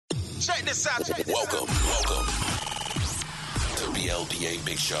Check this out. Welcome to BLPA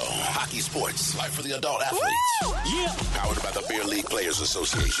Big Show. Hockey sports, life for the adult athletes. Woo! Yeah. Powered by the Beer League Players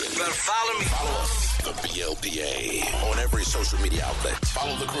Association. You better follow me. Follow us, the BLPA, on every social media outlet.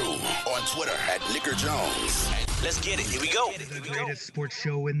 Follow the crew on Twitter at Nicker Jones. Let's get it. Here we go. The greatest sports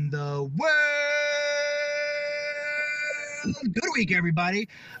show in the world. Good week, everybody.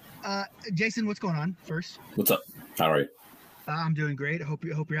 Jason, what's going on first? What's up? How are you? I'm doing great. I hope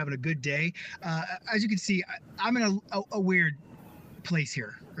you're having a good day. As you can see, I'm in a weird place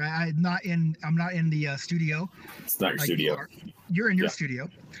here. Right? I'm not in the studio. It's not your studio. You're in your studio.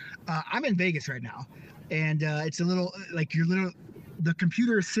 I'm in Vegas right now, and it's a little like the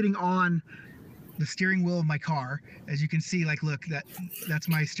computer is sitting on the steering wheel of my car. As you can see, like, look, that's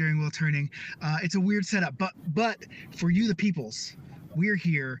my steering wheel turning. It's a weird setup, but for you, the peoples, we're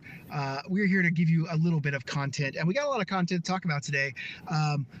here to give you a little bit of content, and we got a lot of content to talk about today.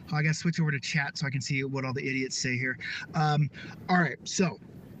 I gotta switch over to chat so I can see what all the idiots say here. All right, so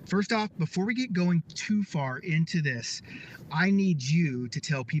first off, before we get going too far into this, I need you to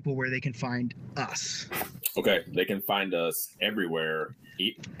tell people where they can find us. Okay, they can find us everywhere.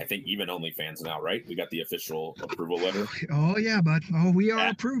 I think even OnlyFans now, right? We got the official approval letter. Oh yeah, bud. Oh, we are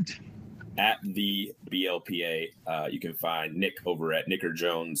approved. At the BLPA, you can find Nick over at Nicker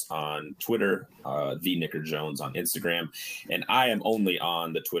Jones on Twitter, the Nicker Jones on Instagram, and I am only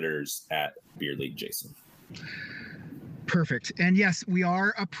on the Twitters at Beer League Jason. Perfect. And yes, we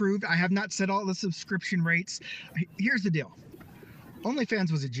are approved. I have not set all the subscription rates. Here's the deal.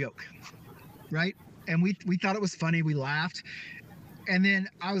 OnlyFans was a joke, right? And we thought it was funny. We laughed. And then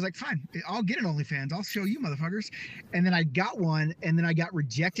I was like, fine, I'll get an OnlyFans. I'll show you motherfuckers. And then I got one, and then I got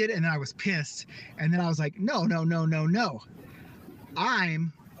rejected, and then I was pissed. And then I was like, no.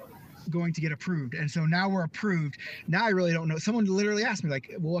 I'm going to get approved. And so now we're approved. Now I really don't know. Someone literally asked me,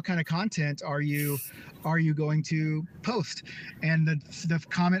 like, well, what kind of content are you going to post? And the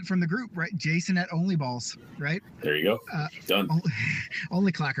comment from the group, right? Jason at Onlyballs, right? There you go. Done.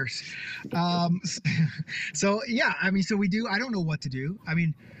 Only clackers. So yeah, I mean, so we do. I don't know what to do. I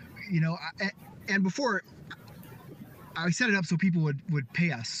mean, and before I set it up so people would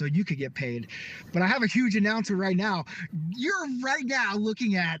pay us, so you could get paid. But I have a huge announcement right now. You're right now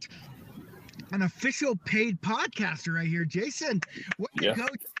looking at an official paid podcaster right here, Jason. What you go?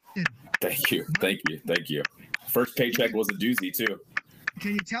 Thank you. First paycheck was a doozy too.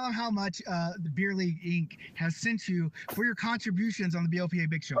 Can you tell them how much the Beer League Inc. has sent you for your contributions on the BLPA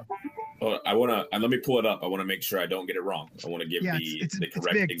Big Show? Oh, let me pull it up. I want to make sure I don't get it wrong. I want to give the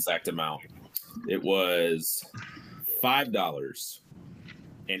correct exact amount. It was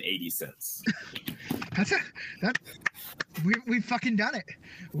 $5.80. We fucking done it.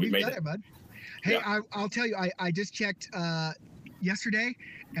 We've done it, bud. Hey, yeah. I'll tell you, I just checked yesterday,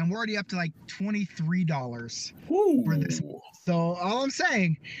 and we're already up to like $23 for this. So all I'm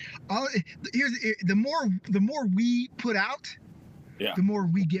saying, the more we put out, the more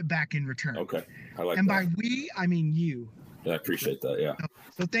we get back in return. Okay, I like that. And by we, I mean you. Yeah, I appreciate that. Yeah.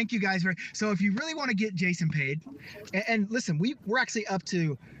 So thank you guys. So if you really want to get Jason paid, and listen, we're actually up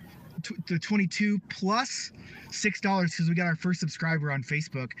to 22 plus $6 because we got our first subscriber on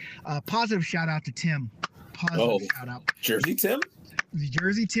Facebook. Positive shout out to Tim. Positive shout out. Jersey Tim?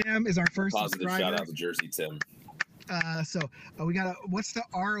 Jersey Tim is our first Positive subscriber. Shout out to Jersey Tim. So we got what's the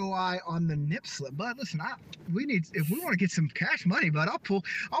ROI on the nip slip? But listen, if we want to get some cash money, but I'll pull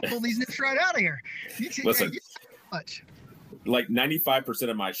these nips right out of here. Listen, much. Like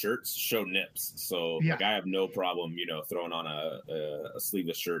 95% of my shirts show nips, so like I have no problem, throwing on a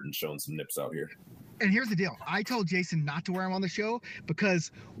sleeveless shirt and showing some nips out here. And here's the deal: I told Jason not to wear them on the show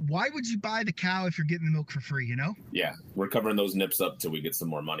because why would you buy the cow if you're getting the milk for free? Yeah, we're covering those nips up till we get some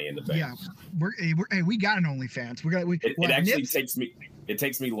more money in the bank. Yeah, we got an OnlyFans. It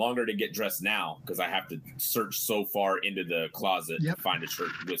takes me longer to get dressed now because I have to search so far into the closet to find a shirt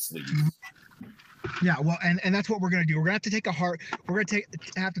with sleeves. Yeah, well, and that's what we're gonna do. We're gonna have to take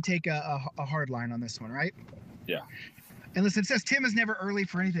a hard line on this one, right? Yeah. And listen, it says Tim is never early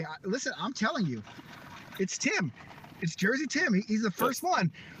for anything. Listen, I'm telling you, it's Tim. It's Jersey Tim. He's the first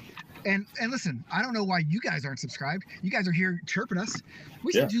one. And listen, I don't know why you guys aren't subscribed. You guys are here chirping us.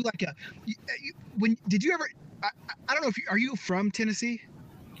 We should do like did you ever? I don't know if are you from Tennessee?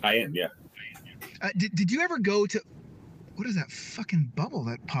 I am. Yeah. Did you ever go to? What is that fucking bubble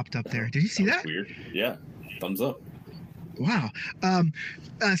that popped up there? Did you see that? Weird. Yeah. Thumbs up. Wow.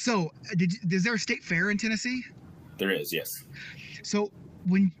 So is there a state fair in Tennessee? There is, yes. So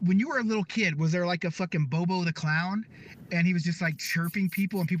when you were a little kid, was there like a fucking Bobo the Clown, and he was just like chirping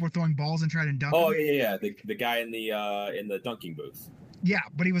people, and people were throwing balls and trying to dunk? Oh him? yeah. The guy in the dunking booth. Yeah,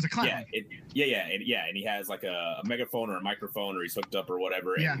 but he was a clown. And he has like a megaphone or a microphone, or he's hooked up or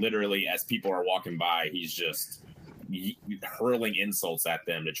whatever. Yeah. And literally, as people are walking by, he's just hurling insults at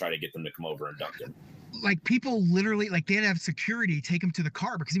them to try to get them to come over and dunk him. Like people literally, like they'd have security take him to the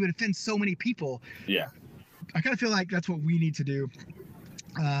car because he would offend so many people. Yeah. I kind of feel like that's what we need to do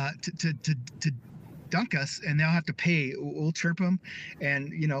to dunk us, and they'll have to pay. We'll chirp them,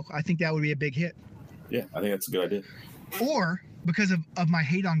 and I think that would be a big hit. Yeah, I think that's a good idea. Or because of my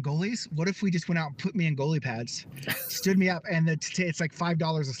hate on goalies, what if we just went out and put me in goalie pads, stood me up, and it's like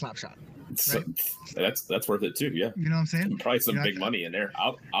 $5 a slap shot? So, right? That's worth it too. Yeah. You know what I'm saying? Probably some big money in there.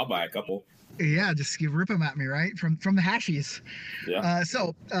 I'll buy a couple. Yeah, just rip them at me, right? From the hashies. Yeah.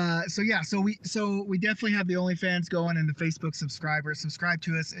 So we definitely have the OnlyFans going, and the Facebook subscribers. Subscribe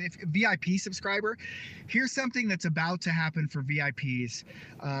to us. If VIP subscriber, here's something that's about to happen for VIPs.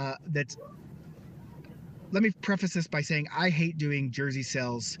 Let me preface this by saying I hate doing jersey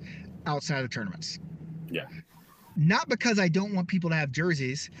sales outside of tournaments. Yeah. Not because I don't want people to have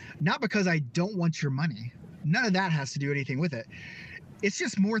jerseys, not because I don't want your money. None of that has to do anything with it. It's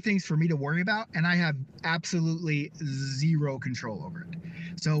just more things for me to worry about, and I have absolutely zero control over it.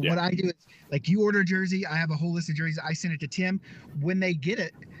 So what I do is, like, you order a jersey, I have a whole list of jerseys, I send it to Tim. When they get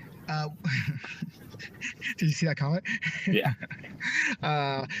it, did you see that comment? Yeah.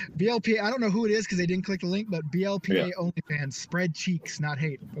 BLPA, I don't know who it is because they didn't click the link, but BLPA OnlyFans, spread cheeks, not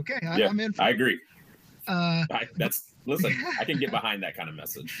hate. Okay, I'm in for I it. agree. Listen, I can get behind that kind of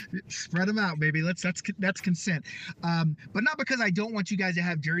message. Spread them out, baby. That's consent. But not because I don't want you guys to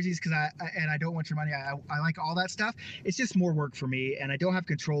have jerseys, because I don't want your money. I like all that stuff. It's just more work for me, and I don't have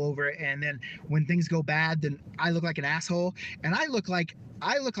control over it. And then when things go bad, then I look like an asshole, and I look like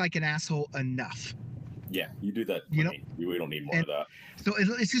an asshole enough. Yeah, you do that. We don't need more of that. So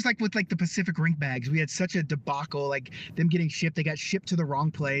it's just like with like the Pacific Rink bags. We had such a debacle, like them getting shipped. They got shipped to the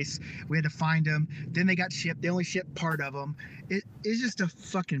wrong place. We had to find them. Then they got shipped. They only shipped part of them. It's just a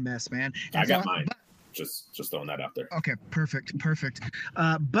fucking mess, man. And I got mine. Just throwing that out there. Okay, perfect.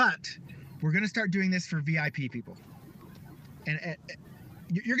 But we're gonna start doing this for VIP people, and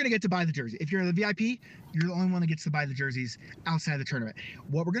you're gonna get to buy the jersey. If you're the VIP, you're the only one that gets to buy the jerseys outside the tournament.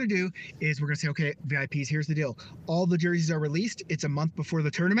 What we're going to do is we're going to say, okay, VIPs, here's the deal. All the jerseys are released. It's a month before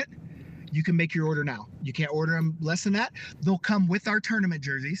the tournament. You can make your order now. You can't order them less than that. They'll come with our tournament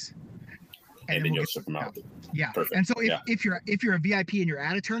jerseys. And then you'll ship them out. Yeah. Perfect. And so if you're a VIP and you're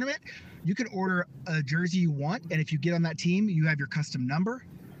at a tournament, you can order a jersey you want. And if you get on that team, you have your custom number.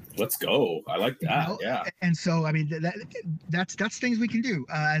 Let's go. I like that. Yeah. And so, I mean, that's things we can do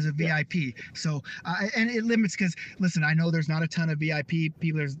as a VIP. So, and it limits, because listen, I know there's not a ton of VIP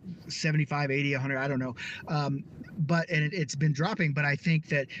people. There's 75, 80, 100, I don't know. But it's been dropping, but I think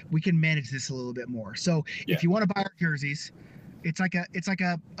that we can manage this a little bit more. So if you want to buy our jerseys, it's like a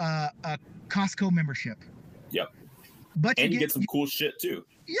Costco membership. Yep. But you get some cool shit too.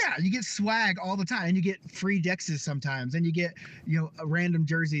 Yeah, you get swag all the time, and you get free dexes sometimes, and you get random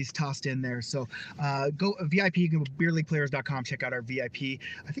jerseys tossed in there. So go VIP, you can go to beerleagueplayers.com, check out our VIP.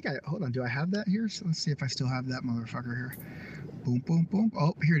 Hold on, do I have that here? So let's see if I still have that motherfucker here. Boom, boom, boom.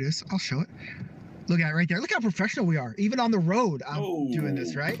 Oh, here it is. I'll show it. Look at it right there. Look how professional we are. Even on the road, I'm doing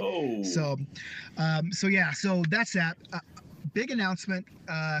this, right? So that's that. Big announcement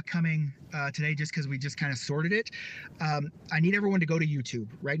coming today, just because we just kind of sorted it. I need everyone to go to YouTube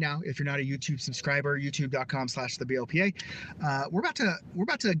right now. If you're not a YouTube subscriber, youtube.com/theblpa. We're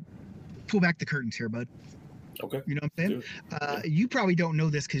about to pull back the curtains here, bud. Okay. You know what I'm saying? You probably don't know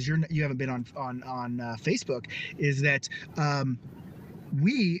this because you haven't been on Facebook. Is that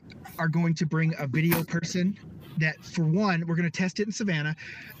we are going to bring a video person that, for one, we're going to test it in Savannah.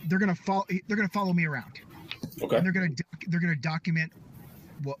 They're going to follow me around. Okay. And they're gonna document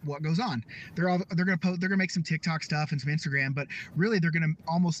what goes on. They're gonna make some TikTok stuff and some Instagram, but really they're gonna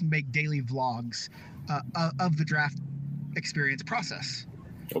almost make daily vlogs of the draft experience process.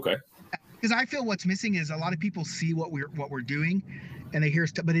 Okay. Because I feel what's missing is a lot of people see what we're doing, and they hear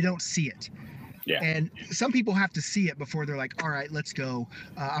stuff, but they don't see it. Yeah. And some people have to see it before they're like, all right, let's go.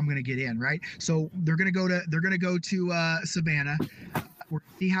 I'm gonna get in, right? So they're gonna go to Savannah. We're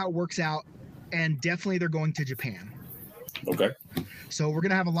gonna see how it works out. And definitely they're going to Japan. Okay. So we're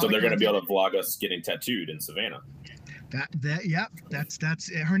gonna have a lot. So they're gonna be able to vlog us getting tattooed in Savannah. That's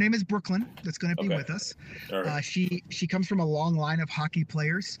her name is Brooklyn. That's gonna be with us. All right. She comes from a long line of hockey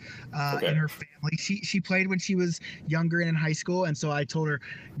players in her family. She played when she was younger and in high school, and so I told her,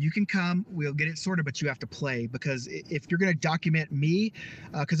 you can come, we'll get it sorted, but you have to play, because if you're gonna document me,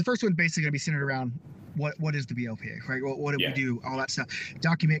 because the first one's basically gonna be centered around what is the BLPA, right? What do Yeah. we do? All that stuff.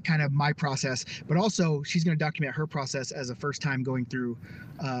 Document kind of my process, but also she's going to document her process as a first time going through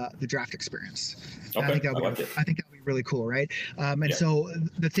the draft experience. And Okay, I think that'll be really cool, right? And Yeah. so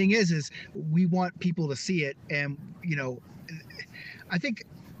the thing is we want people to see it, and I think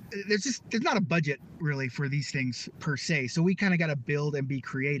there's not a budget really for these things per se, so we kind of got to build and be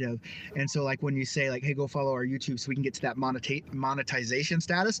creative. And so like when you say like, hey, go follow our YouTube so we can get to that monetization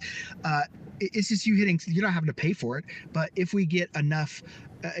status, it's just you're not having to pay for it, but if we get enough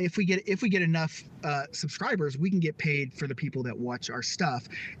subscribers, we can get paid for the people that watch our stuff.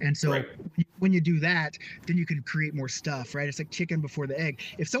 And so Right. when you do that, then you can create more stuff, right? It's like chicken before the egg.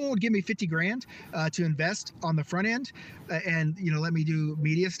 If someone would give me 50 grand to invest on the front end and let me do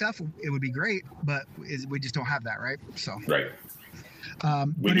media stuff, it would be great, but we just don't have that, right? So Right. We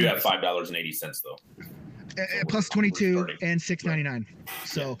but do it- have $5.80 though. plus 22 and $6.99.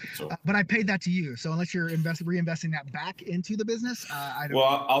 So, Yeah, so- but I paid that to you. So unless you're reinvesting that back into the business, I don't.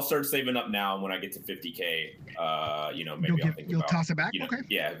 Well, I'll start saving up now. And when I get to 50K, maybe I'll think you'll about, toss it back. Okay,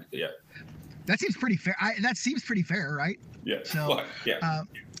 Yeah. that seems pretty fair. That seems pretty fair, right? Yeah. So,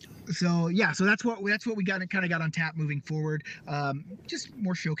 Well, yeah. So that's what we got on tap moving forward. Just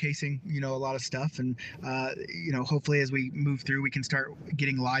more showcasing, a lot of stuff, and hopefully as we move through, we can start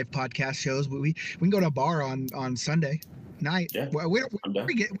getting live podcast shows. We can go to a bar on Sunday night. Yeah, Where I'm are down.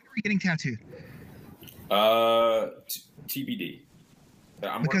 we getting tattooed? TBD.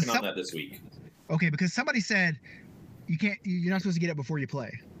 I'm Because working on that this week. Okay, because somebody said you're not supposed to get it before you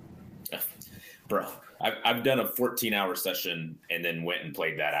play. Bro, I've done a 14-hour session and then went and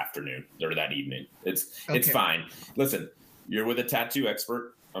played that afternoon or that evening. It's Okay. fine. Listen, you're with a tattoo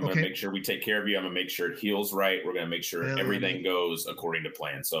expert. I'm going to Okay. make sure we take care of you. I'm going to make sure it heals right. We're going to make sure Yeah. everything goes according to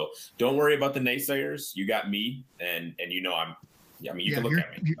plan. So don't worry about the naysayers. You got me, and you can look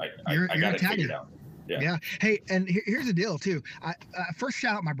at me. I you're got it tattooed. figured out. Yeah. Hey, and here's the deal too. I first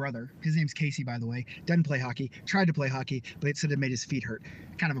shout out my brother. His name's Casey, by the way. Doesn't play hockey. Tried to play hockey, but it said it made his feet hurt.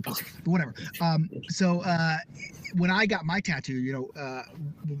 Kind of a pussy, but whatever. So when I got my tattoo,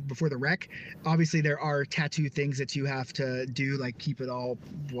 before the wreck, obviously there are tattoo things that you have to do, like keep it all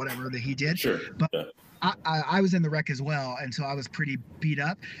whatever that he did. Sure. But Yeah. I was in the wreck as well, and so I was pretty beat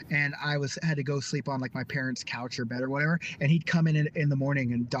up, and had to go sleep on like my parents' couch or bed or whatever. And he'd come in the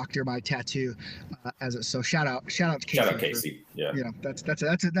morning and doctor my tattoo. So shout out to Casey. Shout out Casey. Yeah. That's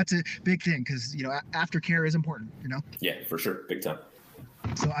a big thing because aftercare is important. Yeah, for sure. Big time.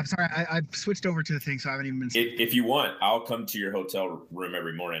 So I'm sorry I've switched over to the thing, so I haven't even been. If you want, I'll come to your hotel room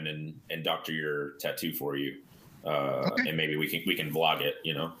every morning and doctor your tattoo for you. Okay. And maybe we can vlog it,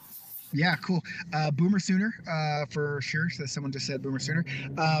 Yeah, cool. Boomer Sooner, for sure. So someone just said Boomer Sooner.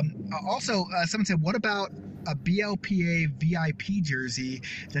 Also, someone said, what about a BLPA VIP jersey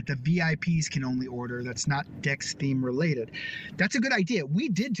that the VIPs can only order that's not Dex theme related? That's a good idea. We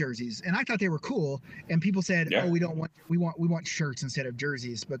did jerseys, and I thought they were cool. And people said, Yeah. "Oh, we want shirts instead of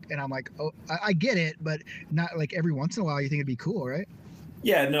jerseys." And I'm like, "Oh, I get it, but not like every once in a while. You think it'd be cool, right?"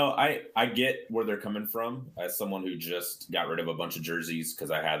 Yeah, no, I get where they're coming from as someone who just got rid of a bunch of jerseys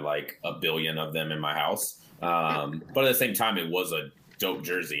because I had like a billion of them in my house. But at the same time, it was a dope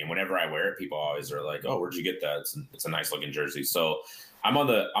jersey, and whenever I wear it, people always are like, "Oh, where'd you get that?" It's a nice looking jersey. So I'm on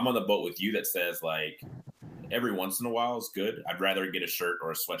the boat with you that says like every once in a while is good. I'd rather get a shirt or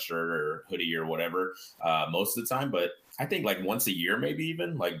a sweatshirt or hoodie or whatever most of the time, but I think like once a year, maybe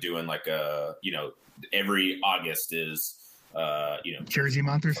even like doing like every August is. Jersey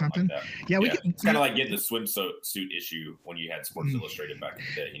month or something. Like that. Yeah, It's kind of like getting the swimsuit issue when you had Sports Illustrated back in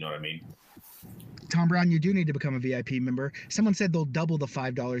the day. You know what I mean? Tom Brown, you do need to become a VIP member. Someone said they'll double the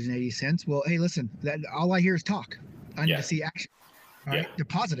 $5.80. Well, hey, listen, all I hear is talk. I need to see action. All right,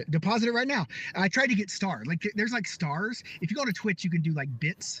 deposit it right now. I tried to get stars. Like there's like stars. If you go to Twitch, you can do like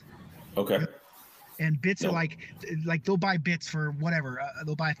bits. Okay. And bits are like they'll buy bits for whatever.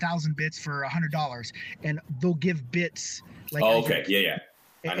 They'll buy 1,000 bits for $100, and they'll give bits. Like, okay. Yeah.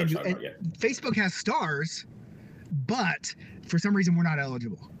 I know and what you're talking about, Facebook has stars, but for some reason we're not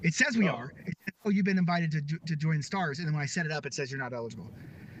eligible. It says we are. It says, oh, you've been invited to join stars, and then when I set it up, it says you're not eligible.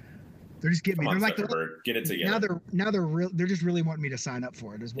 They're just getting me. They're like, get it together. Now they're just really wanting me to sign up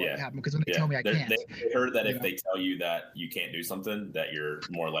for it. Is what happened because when they tell me I can't. They heard that if they tell you that you can't do something, that you're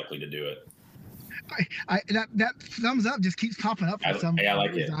more likely to do it. That thumbs up just keeps popping up. I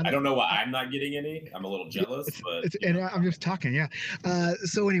like it. I don't know why I'm not getting any. I'm a little jealous, but I'm just talking. Yeah.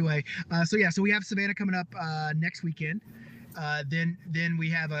 So anyway, so we have Savannah coming up next weekend. Then we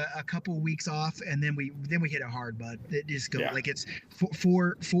have a couple weeks off, and then we hit it hard, bud. It just goes like it's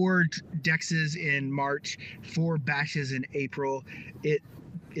four Dexes in March, 4 bashes in April.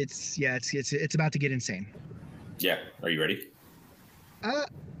 it's about to get insane. Yeah. Are you ready?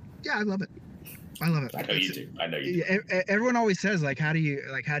 Yeah, I love it. I love it. I know you do. I know you do. Everyone always says like, how do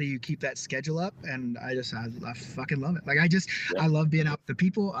you keep that schedule up? And I fucking love it. Like I love being out with the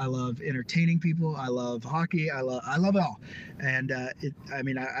people. I love entertaining people. I love hockey. I love it all. And I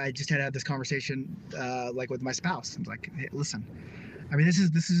just had to have this conversation like with my spouse. I'm like, hey, listen, I mean, this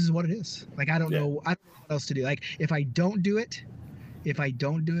is what it is. Like I don't know what else to do. Like if I don't do it,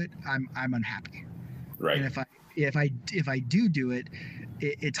 I'm unhappy. Right. And if I do it,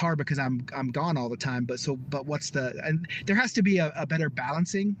 it's hard because I'm gone all the time. But and there has to be a better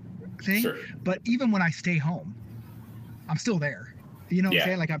balancing thing. Sure. But even when I stay home, I'm still there. You know what I'm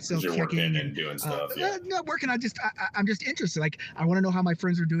saying? Like I'm still checking and doing stuff. Not working. I'm just interested. Like I want to know how my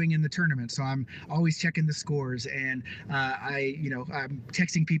friends are doing in the tournament. So I'm always checking the scores, and I'm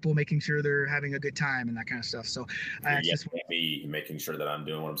texting people, making sure they're having a good time and that kind of stuff. So just me making sure that I'm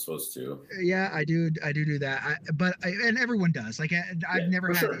doing what I'm supposed to. Yeah, I do that. And everyone does. Like I've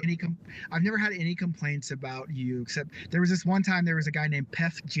never had any complaints about you, except there was this one time there was a guy named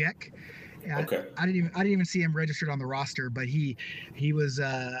Peth Jack. Okay. I didn't even see him registered on the roster, but he was.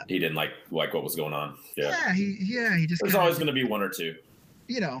 He didn't like what was going on. Yeah. He just. There's always going to be one or two.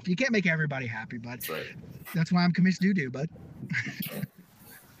 You can't make everybody happy, bud. That's right. That's why I'm commissioned doo, bud.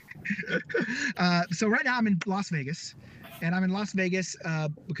 So right now I'm in Las Vegas, and I'm in Las Vegas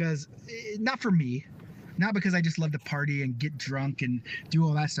because not for me. Not because I just love to party and get drunk and do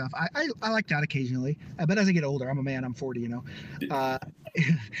all that stuff. I like that occasionally. But as I get older, I'm a man. I'm 40.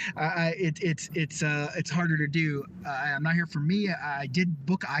 It's harder to do. I'm not here for me. I did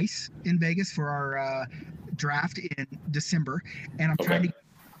book ice in Vegas for our draft in December, and I'm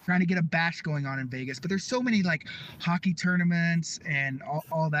trying to get a bash going on in Vegas. But there's so many like hockey tournaments and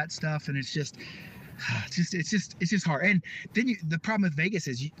all that stuff, and it's just hard. And then the problem with Vegas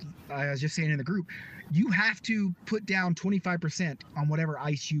is, I was just saying in the group, you have to put down 25% on whatever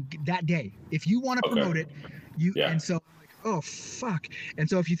ice you get that day if you want to promote it. And so, oh fuck. And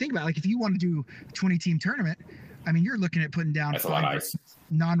so if you think about it, like if you want to do a 20-team tournament, I mean, you're looking at putting down 5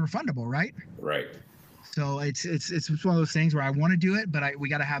 non-refundable, right? Right. So it's one of those things where I want to do it, but we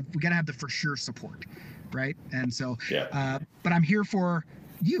gotta have the for sure support, right? And so, but I'm here for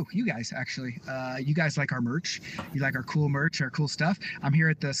you guys, actually. You guys like our merch. You like our cool merch, our cool stuff. I'm here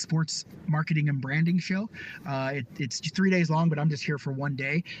at the Sports Marketing and Branding Show. It's 3 days long, but I'm just here for one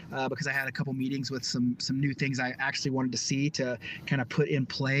day because I had a couple meetings with some new things I actually wanted to see to kind of put in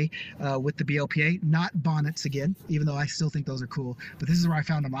play with the BLPA. Not bonnets again, even though I still think those are cool. But this is where I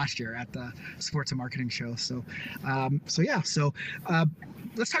found them last year at the Sports and Marketing Show. So let's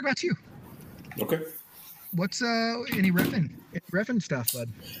talk about you. Okay. What's any reffing stuff, bud?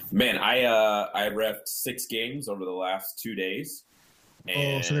 Man, I reffed 6 games over the last 2 days.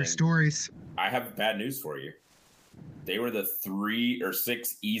 And so there's stories. I have bad news for you. They were the 3 or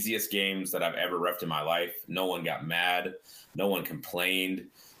 6 easiest games that I've ever reffed in my life. No one got mad. No one complained.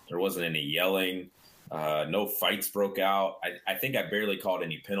 There wasn't any yelling. No fights broke out. I think I barely called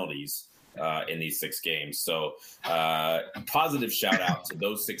any penalties in these 6 games. So positive shout out to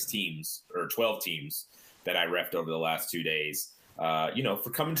those 6 teams or 12 teams that I reffed over the last 2 days,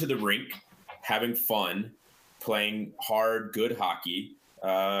 for coming to the rink, having fun, playing hard, good hockey,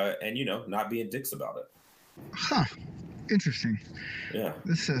 and, not being dicks about it. Huh. Interesting. Yeah.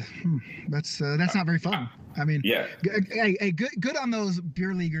 That's not very fun. I mean, yeah. Hey, good on those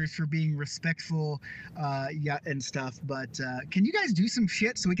beer leaguers for being respectful, and stuff. But can you guys do some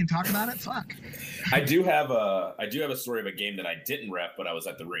shit so we can talk about it? Fuck. I do have a story of a game that I didn't ref, but I was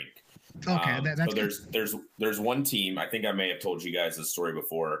at the rink. Okay, that's so there's one team. I think I may have told you guys this story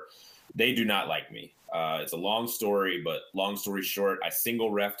before. They do not like me. It's a long story, but long story short, I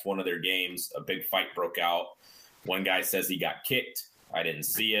single reffed one of their games. A big fight broke out. One guy says he got kicked. I didn't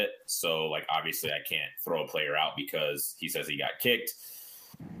see it, so obviously I can't throw a player out because he says he got kicked.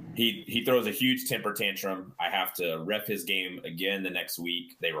 He throws a huge temper tantrum. I have to ref his game again the next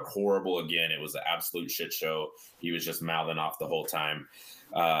week. They were horrible again. It was an absolute shit show. He was just mouthing off the whole time.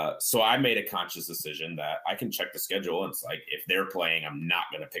 So I made a conscious decision that I can check the schedule. And it's like, if they're playing, I'm not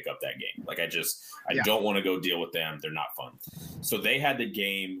going to pick up that game. I don't want to go deal with them. They're not fun. So they had the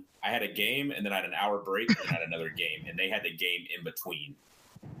game. I had a game and then I had an hour break and I had another game. And they had the game in between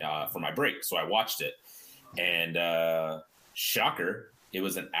for my break. So I watched it. And shocker, it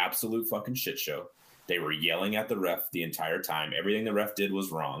was an absolute fucking shit show. They were yelling at the ref the entire time. Everything the ref did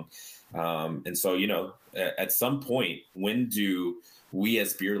was wrong. And so, at some point, when do we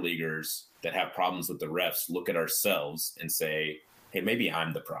as beer leaguers that have problems with the refs look at ourselves and say, hey, maybe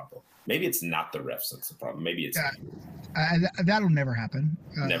I'm the problem. Maybe it's not the refs that's the problem. Maybe it's me. That'll never happen.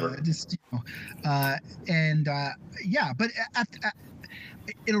 Never. Just yeah, but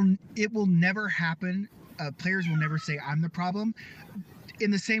it will never happen. Players will never say I'm the problem.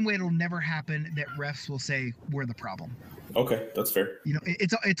 In the same way, it'll never happen that refs will say we're the problem. Okay, that's fair.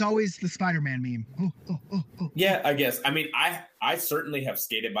 It's always the Spider-Man meme. Oh. Yeah, I guess. I mean, I certainly have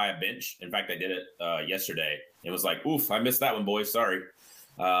skated by a bench. In fact, I did it yesterday. It was like, oof, I missed that one, boys. Sorry.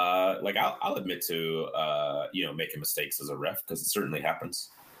 I'll admit to making mistakes as a ref because it certainly happens.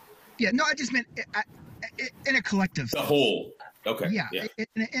 Yeah, no, I just meant in a collective sense. The whole. Okay. Yeah.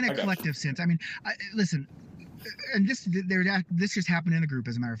 In a collective sense. I mean, listen, and this just happened in the group,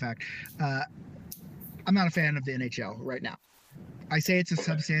 as a matter of fact. I'm not a fan of the NHL right now. I say it's a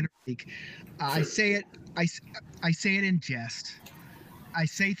substandard league. I say it in jest. I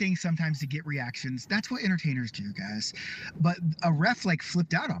say things sometimes to get reactions. That's what entertainers do, guys. But a ref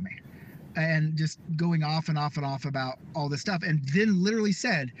flipped out on me and just going off and off and off about all this stuff, and then literally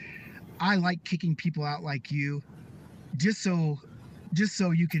said, I like kicking people out like you just so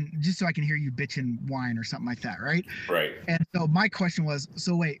I can hear you bitch and whine or something like that, right? Right. And so my question was,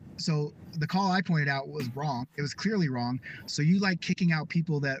 so the call I pointed out was wrong. It was clearly wrong. So you like kicking out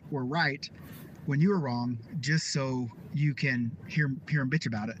people that were right when you were wrong, just so you can hear them bitch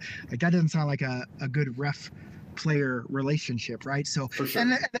about it. Like, that doesn't sound like a good ref player relationship, right? So for sure.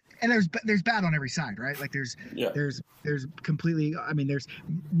 and there's bad on every side, right? Like there's completely. I mean, there's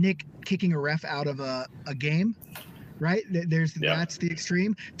Nick kicking a ref out of a game. Right? That's the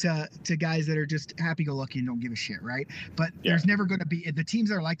extreme to guys that are just happy-go-lucky and don't give a shit, right? But there's never going to be the teams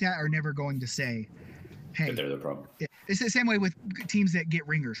that are like that are never going to say, "Hey, they're the problem." It's the same way with teams that get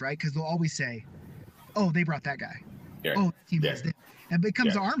ringers, right? Because they'll always say, "Oh, they brought that guy." Yeah. Oh, the team has this. And it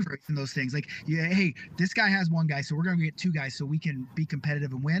becomes arms race in those things. Like, hey, this guy has one guy, so we're going to get two guys so we can be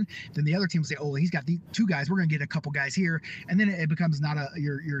competitive and win. Then the other team will say, oh, he's got these two guys. We're going to get a couple guys here. And then it becomes not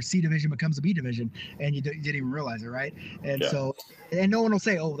your C division becomes a B division, and you didn't even realize it, right? And so no one will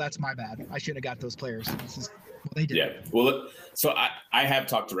say, oh, that's my bad. I should have got those players. They did. Yeah. Well, so I have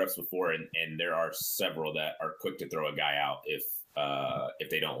talked to refs before, and there are several that are quick to throw a guy out if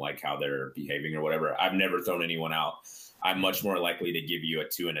they don't like how they're behaving or whatever. I've never thrown anyone out. I'm much more likely to give you a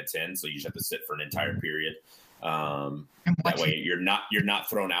 2 and a 10, so you just have to sit for an entire period. That way you're not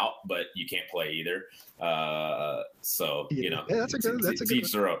thrown out, but you can't play either. So that's a good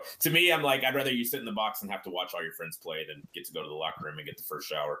throw. To me, I'm like, I'd rather you sit in the box and have to watch all your friends play than get to go to the locker room and get the first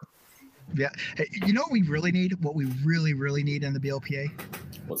shower. Yeah, you know what we really need? What we really, really need in the BLPA?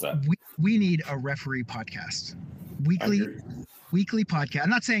 What's that? We need a referee podcast, weekly podcast. I'm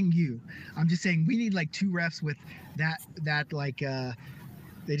not saying you. I'm just saying we need like 2 refs with that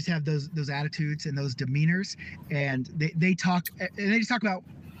they just have those attitudes and those demeanors, and they talk and they just talk about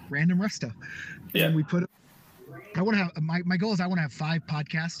random ref stuff. Yeah. And we put. I want to have my goal is I want to have 5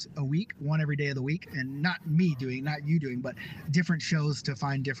 podcasts a week, one every day of the week, and not you doing, but different shows to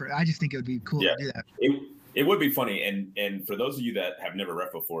find different. I just think it would be cool to do that. It would be funny, and for those of you that have never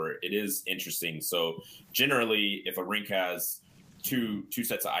ref before, it is interesting. So generally, if a rink has two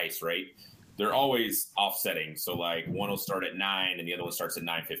sets of ice, right, they're always offsetting. So like one will start at 9 and the other one starts at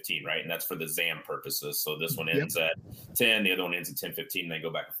 9:15, right? And that's for the ZAM purposes. So this one ends at 10, the other one ends at 10:15, and they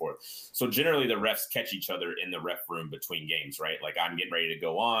go back and forth. So generally the refs catch each other in the ref room between games, right? Like I'm getting ready to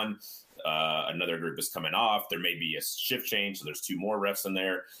go on. Another group is coming off. There may be a shift change, so there's 2 more refs in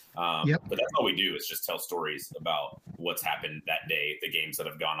there. But that's all we do is just tell stories about what's happened that day, the games that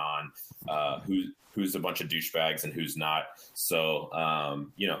have gone on, who's a bunch of douchebags and who's not. So,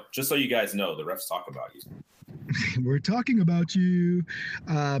 just so you guys know, the refs talk about you. We're talking about you.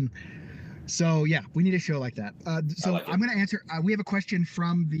 So yeah, we need a show like that. So I'm going to answer. We have a question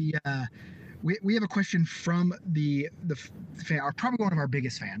from the. We have a question from the fan, probably one of our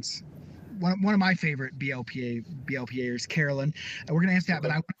biggest fans. One of my favorite BLPAers, Carolyn. We're going to answer that,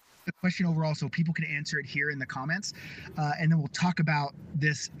 but I want the question overall so people can answer it here in the comments, and then we'll talk about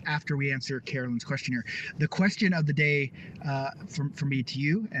this after we answer Carolyn's question here. The question of the day from me to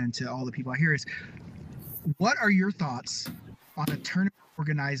you and to all the people out here is, what are your thoughts on a tournament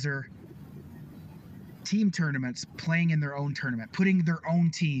organizer team tournaments playing in their own tournament, putting their own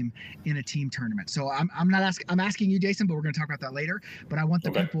team in a team tournament? So I'm asking you, Jason, but we're going to talk about that later. But I want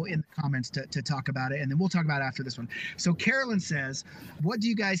the people in the comments to talk about it, and then we'll talk about it after this one. So Carolyn says, what do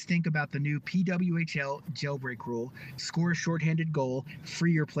you guys think about the new PWHL jailbreak rule? Score a shorthanded goal,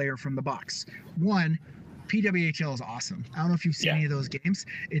 free your player from the box. One, PWHL is awesome. I don't know if you've seen any of those games.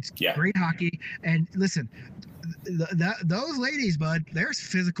 It's great hockey. And listen, those ladies, bud, they're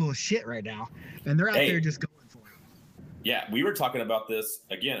physical as shit right now, and they're out there just going for it. Yeah, we were talking about this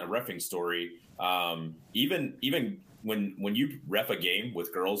again, a reffing story. Even when you ref a game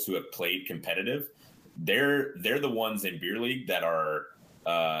with girls who have played competitive, they're the ones in beer league that are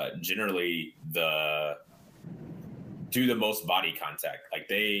generally do the most body contact. Like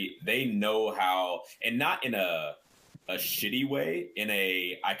they know how, and not in a shitty way,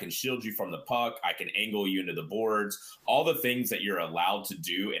 I can shield you from the puck, I can angle you into the boards, all the things that you're allowed to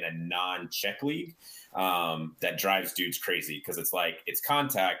do in a non-check league. That drives dudes crazy because it's like it's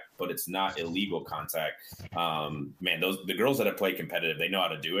contact, but it's not illegal contact. Man, the girls that have played competitive, they know how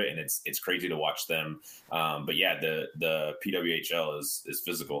to do it, and it's crazy to watch them. But yeah, the PWHL is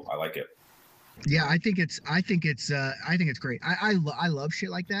physical. I like it. Yeah, I think it's great. I love shit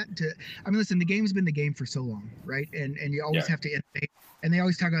like that. I mean, listen, the game's been the game for so long, right? And you always have to innovate. And they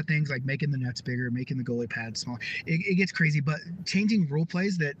always talk about things like making the nets bigger, making the goalie pads small. It gets crazy, but changing rule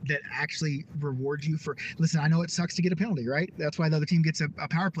plays that actually reward you for. Listen, I know it sucks to get a penalty, right? That's why the other team gets a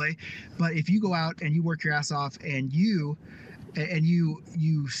power play. But if you go out and you work your ass off and you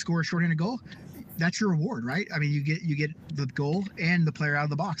score a shorthanded goal, that's your reward, right? I mean, you get the goal and the player out of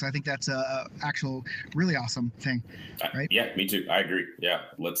the box. I think that's a actual really awesome thing, right? Yeah, me too. I agree. Yeah,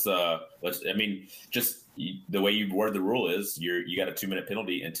 let's. I mean, just the way you word the rule is you got a 2-minute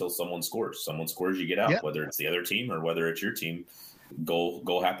penalty until someone scores. Someone scores, you get out. Yep. Whether it's the other team or whether it's your team,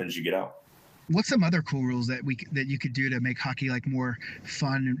 goal happens, you get out. What's some other cool rules that you could do to make hockey like more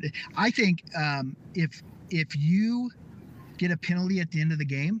fun? I think if you get a penalty at the end of the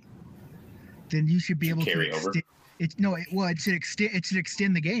game, then you should be able to carry over. It should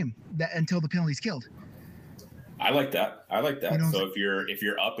extend the game until the penalty's killed. I like that. You know, so if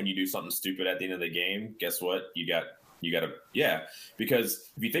you're up and you do something stupid at the end of the game, guess what? You got to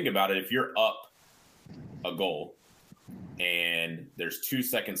because if you think about it, if you're up a goal and there's 2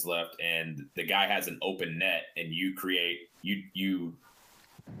 seconds left and the guy has an open net and you tackle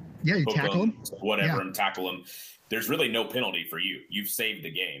him, and tackle him, there's really no penalty for you. You've saved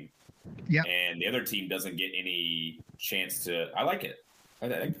the game. Yeah, and the other team doesn't get any chance to. I like it. I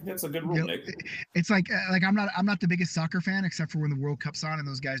think that's a good rule, Nick. It's like I'm not the biggest soccer fan except for when the World Cup's on and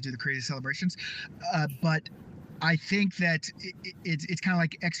those guys do the crazy celebrations, but I think that it's kind of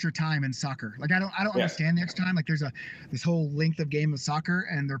like extra time in soccer. Like I don't understand the extra time. Like there's this whole length of game of soccer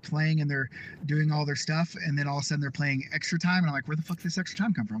and they're playing and they're doing all their stuff and then all of a sudden they're playing extra time and I'm like, where the fuck did this extra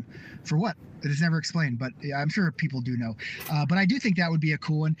time come from? For what? It is never explained. But yeah, I'm sure people do know. But I do think that would be a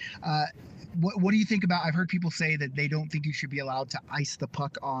cool one. What do you think about? I've heard people say that they don't think you should be allowed to ice the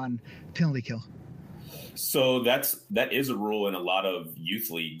puck on penalty kill. So that is a rule in a lot of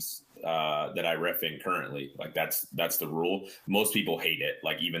youth leagues. That I ref in currently. Like that's the rule. Most people hate it.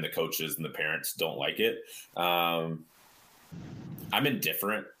 Like even the coaches and the parents don't like it. I'm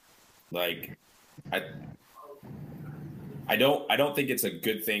indifferent. Like I don't think it's a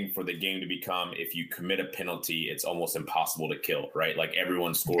good thing for the game to become, if you commit a penalty, it's almost impossible to kill, right? Like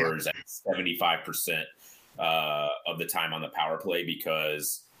everyone scores at 75% of the time on the power play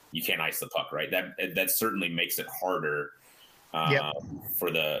because you can't ice the puck, right? That certainly makes it harder for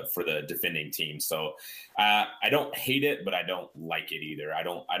the defending team. So I don't hate it, but I don't like it either. I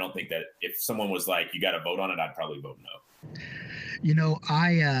don't think that if someone was like, you got to vote on it, I'd probably vote no. You know,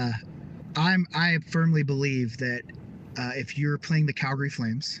 I firmly believe that if you're playing the Calgary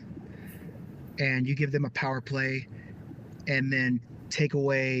Flames and you give them a power play and then take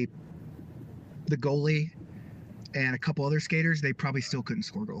away the goalie and a couple other skaters, they probably still couldn't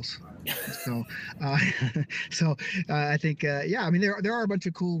score goals. So I think, I mean, there are a bunch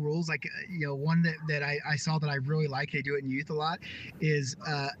of cool rules. Like, one that I saw that I really like, they do it in youth a lot, is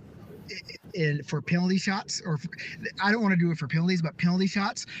for penalty shots, I don't want to do it for penalties, but penalty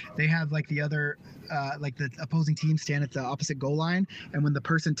shots, they have like the other, like the opposing team stand at the opposite goal line. And when the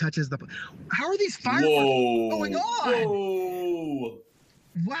person touches how are these fireworks going on? Whoa.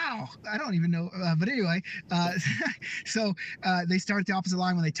 Wow, I don't even know. But anyway, so they start at the opposite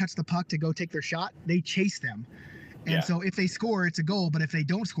line. When they touch the puck to go take their shot, they chase them. And so if they score, it's a goal. But if they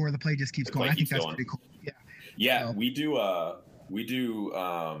don't score, the play just keeps going. I think that's pretty cool. Yeah. Yeah, so. We do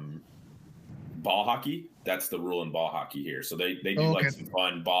ball hockey. That's the rule in ball hockey here. So they do like some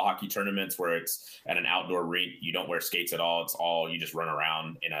fun ball hockey tournaments where it's at an outdoor rink. You don't wear skates at all. It's all, you just run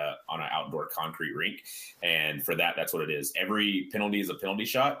around on an outdoor concrete rink. And for that's what it is. Every penalty is a penalty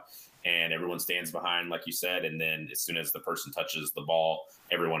shot and everyone stands behind, like you said. And then as soon as the person touches the ball,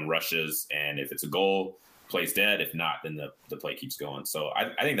 everyone rushes. And if it's a goal, play's dead. If not, then the play keeps going. So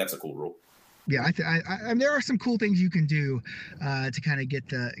I think that's a cool rule. Yeah, I mean, there are some cool things you can do to kind of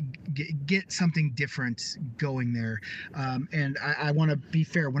get something different going there. And I want to be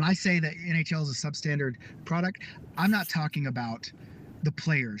fair. When I say that NHL is a substandard product, I'm not talking about the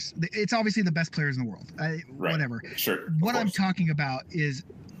players. It's obviously the best players in the world. Right. Whatever. Sure. What I'm talking about is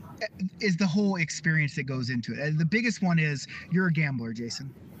the whole experience that goes into it. And the biggest one is you're a gambler,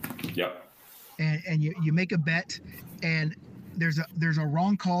 Jason. Yep. And you make a bet, and there's a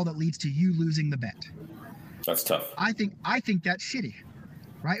wrong call that leads to you losing the bet. That's tough. I think that's shitty,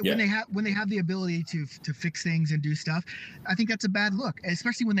 right? Yeah. When they have the ability to fix things and do stuff, I think that's a bad look,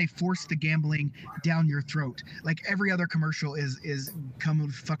 especially when they force the gambling down your throat. Like every other commercial is come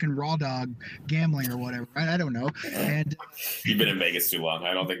with fucking Raw Dog gambling or whatever. Right? I don't know. And You've been in Vegas too long.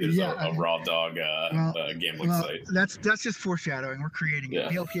 I don't think there's a Raw Dog gambling site. That's just foreshadowing. We're creating it.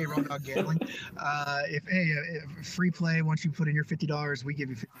 PLPA Raw Dog gambling. If free play, once you put in your $50, we give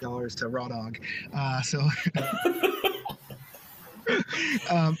you $50 to Raw Dog.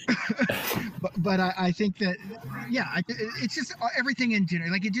 But I think that it's just everything in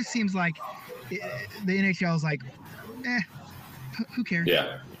general. Like it just seems like the NHL is like, who cares?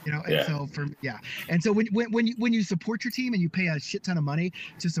 Yeah. You know, and so when you support your team and you pay a shit ton of money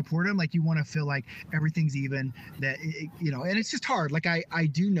to support them, like you want to feel like everything's even, that and it's just hard. Like I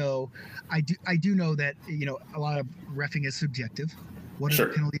do know that a lot of reffing is subjective. What is a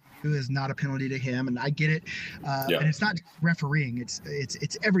penalty to you is not a penalty to him, and I get it. And it's not just refereeing; it's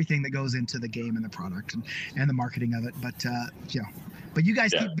everything that goes into the game and the product and the marketing of it. But but you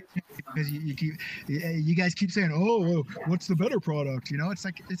guys keep, because you guys keep saying, oh, what's the better product? It's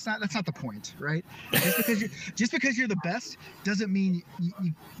like that's not the point, right? Just because you're the best doesn't mean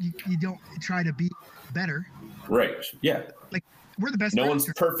you don't try to be better. Right. Yeah. Like. We're the best. No one's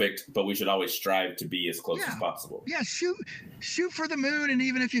perfect, but we should always strive to be as close as possible. Yeah, shoot for the moon, and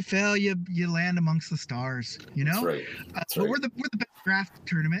even if you fail, you land amongst the stars. That's right. But we're the best draft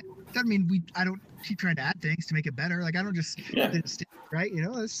tournament. Doesn't mean I don't keep trying to add things to make it better. Like I don't just right.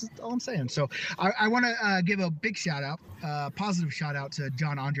 That's just all I'm saying. So I want to give a big shout out, positive shout out to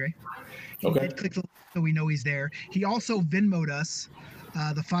John Andre. Okay. Click the link so we know he's there. He also Venmo'd us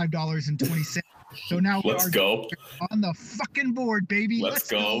the $5.20. So now let's go on the fucking board, baby. Let's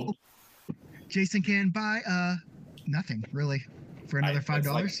go. Jason can buy nothing really for another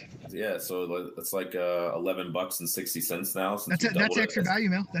 $5. Yeah, so it's like $11.60 now. That's extra value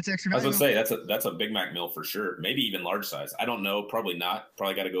meal. That's extra value. I was gonna say that's a Big Mac meal for sure. Maybe even large size. I don't know. Probably not.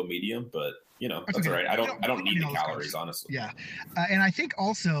 Probably got to go medium. But that's okay. All right. I don't need the calories, honestly. Yeah, and I think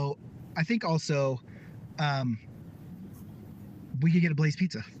also, we could get a Blaze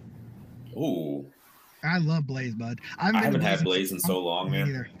pizza. Ooh, I love Blaze, bud. I haven't had Blaze in so long, man.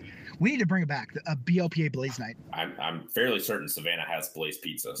 Either. We need to bring it back, a BLPA Blaze night. I'm fairly certain Savannah has Blaze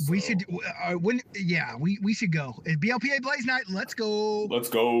pizza. So. We should, we should go. BLPA Blaze night. Let's go. Let's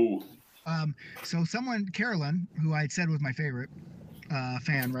go. So Carolyn, who I had said was my favorite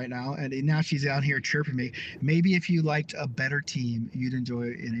fan right now, and now she's out here chirping me. Maybe if you liked a better team, you'd enjoy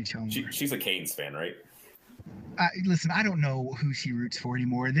NHL. She's a Canes fan, right? Listen, I don't know who she roots for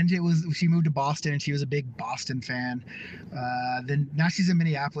anymore. Then she moved to Boston and she was a big Boston fan. Then now she's in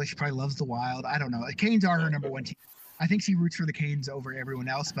Minneapolis. She probably loves the Wild. I don't know. The Canes are her number one team. I think she roots for the Canes over everyone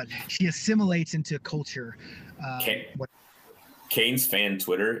else, but she assimilates into culture. Canes fan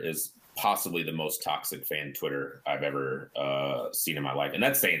Twitter is possibly the most toxic fan Twitter I've ever seen in my life, and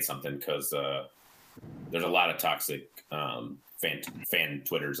that's saying something because there's a lot of toxic fan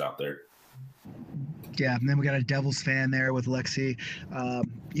Twitters out there. Yeah, and then we got a Devils fan there with Lexi. I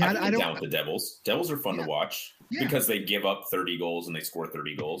don't down with the Devils. Devils are fun to watch because they give up 30 goals and they score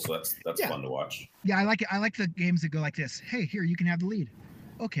 30 goals. So that's fun to watch. Yeah, I like it. I like the games that go like this. Hey, here, you can have the lead.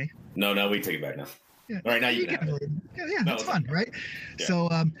 Okay. No, we take it back now. Yeah. All right, now you can have it. Yeah, that's fun, right? Yeah. So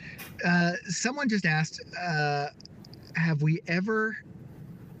someone just asked, have we ever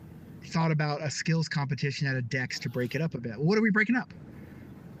thought about a skills competition at a Dex to break it up a bit? What are we breaking up?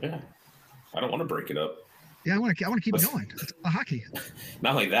 Yeah. I don't want to break it up. Yeah, I want to keep it going. It's a hockey.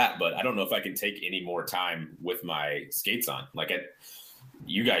 Not like that, but I don't know if I can take any more time with my skates on. Like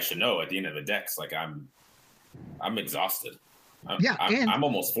you guys should know at the end of the Dex, like I'm exhausted. I'm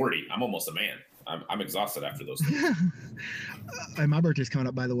almost 40. I'm almost a man. I'm exhausted after those things. And my birthday's coming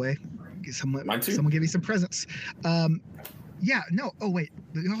up, by the way. Mine too. Someone give me some presents. Yeah, no. Oh, wait.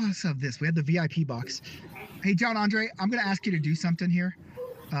 We also have this. We have the VIP box. Hey, John Andre, I'm going to ask you to do something here.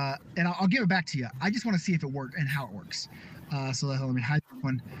 And I'll give it back to you. I just want to see if it worked and how it works. So let me hide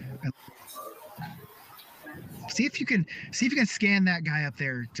one. See if you can scan that guy up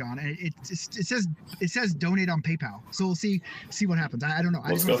there, John. And it says donate on PayPal. So we'll see what happens. I don't know.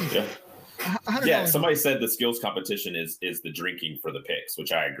 Let's go. Yeah. $100. Yeah, somebody said the skills competition is the drinking for the picks,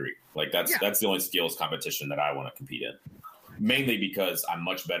 which I agree. Like that's the only skills competition that I want to compete in. Mainly because I'm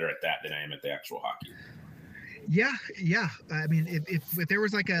much better at that than I am at the actual hockey. Yeah. I mean, if there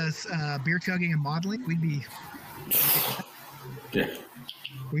was like a beer chugging and modeling, we'd be. Yeah.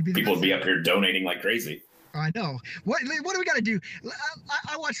 People would be up here donating like crazy. I know. What do we got to do?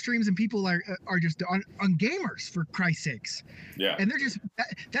 I watch streams and people are just on gamers, for Christ's sakes. Yeah. And they're just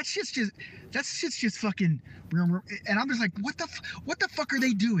that's just fucking. And I'm just like, what the fuck are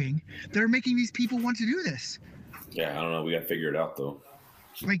they doing that are making these people want to do this? Yeah, I don't know. We got to figure it out though.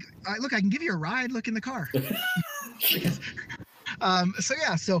 Like, look, I can give you a ride. Look in the car.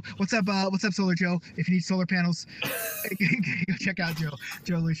 So what's up, Solar Joe? If you need solar panels, go check out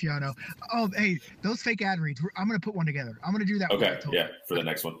Joe Luciano. Oh, hey, those fake ad reads, I'm gonna put one together. I'm gonna do that. Okay, yeah, for the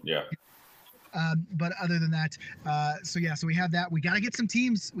next one, yeah. But other than that, so we have that. We gotta get some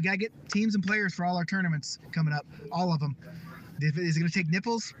teams. We gotta get teams and players for all our tournaments coming up, all of them. Is it gonna take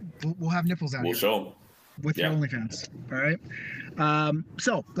nipples? We'll have nipples out. We'll show them with your OnlyFans. All right.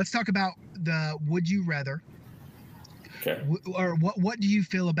 So let's talk about the would you rather. Okay. Or what do you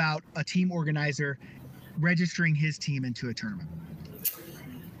feel about a team organizer registering his team into a tournament?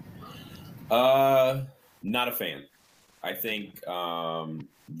 Not a fan. I think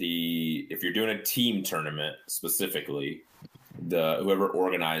if you're doing a team tournament specifically, whoever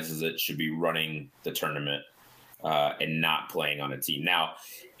organizes it should be running the tournament and not playing on a team. Now,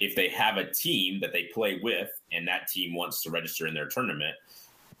 if they have a team that they play with and that team wants to register in their tournament,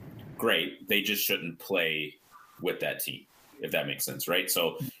 great. They just shouldn't play with that team, if that makes sense, right?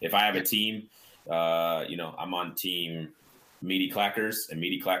 So if I have a team, I'm on team Meaty Clackers and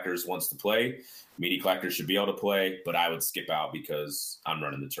Meaty Clackers wants to play, Meaty Clackers should be able to play, but I would skip out because I'm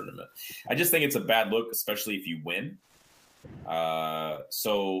running the tournament. I just think it's a bad look, especially if you win.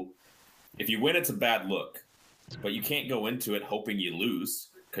 So if you win, it's a bad look, but you can't go into it hoping you lose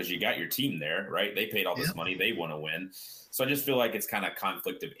because you got your team there, right? They paid all this money. They want to win. So I just feel like it's kind of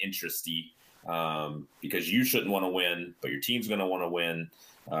conflict of interest-y. Because you shouldn't want to win, but your team's going to want to win.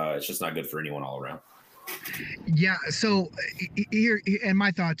 It's just not good for anyone all around. Yeah. So here, and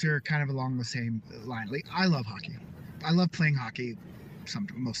my thoughts are kind of along the same line. Like, I love hockey. I love playing hockey.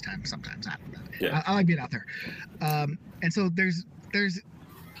 Sometimes I don't know. Yeah. I like being out there. And so there's.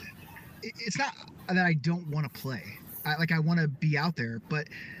 It's not that I don't want to play. I want to be out there, but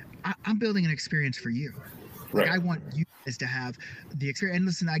I'm building an experience for you. Like, right. I want you guys to have the experience. And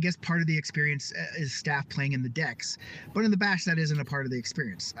listen, I guess part of the experience is staff playing in the decks. But in the Bash, that isn't a part of the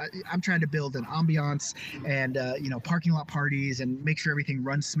experience. I'm trying to build an ambiance and, parking lot parties and make sure everything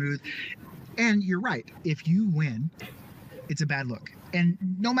runs smooth. And you're right. If you win, it's a bad look. And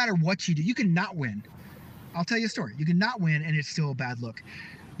no matter what you do, you can not win. I'll tell you a story. You can not win, and it's still a bad look.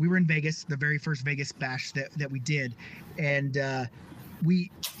 We were in Vegas, the very first Vegas Bash that we did. And we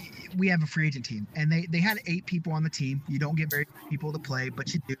have a free agent team, and they had 8 people on the team. You don't get very many people to play,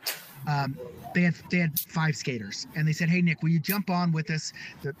 but you do. They had 5 skaters, and they said, "Hey Nick, will you jump on with us?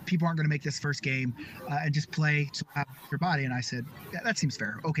 The people aren't going to make this first game, and just play to have your body." And I said, "Yeah, that seems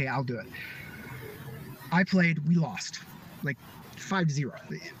fair. Okay, I'll do it." I played. We lost, like 5-0,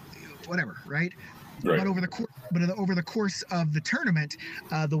 whatever, right? Right. But over the course of the tournament,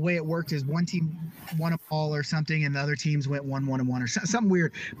 the way it worked is one team won a ball or something, and the other teams went 1-1-1 or something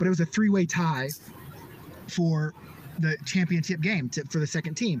weird. But it was a 3-way tie for the championship game for the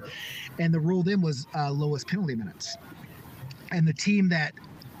second team, and the rule then was lowest penalty minutes. And the team that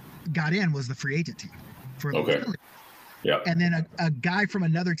got in was the free agent team for lowest penalty. Yeah. And then a guy from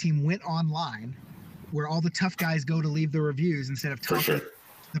another team went online, where all the tough guys go to leave the reviews instead of talking.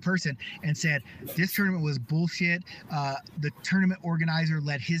 The person, and said this tournament was bullshit. The tournament organizer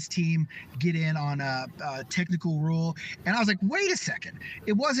let his team get in on a technical rule, and I was like, wait a second,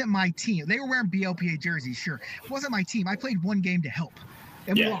 it wasn't my team. They were wearing BLPA jerseys, sure, it wasn't my team. I played one game to help,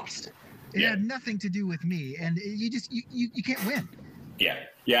 and we lost. It had nothing to do with me, and you can't win.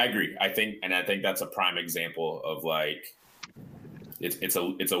 I agree. I think that's a prime example of like it's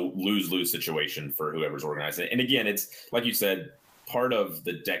a lose-lose situation for whoever's organizing it. And again, it's like you said, part of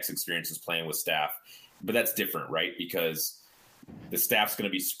the Dex experience is playing with staff, but that's different, right? Because the staff's going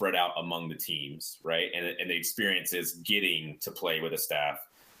to be spread out among the teams, right? And the experience is getting to play with a staff.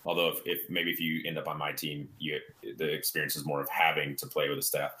 Although if you end up on my team, the experience is more of having to play with a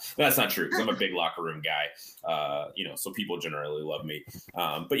staff. But that's not true, because I'm a big locker room guy, so people generally love me.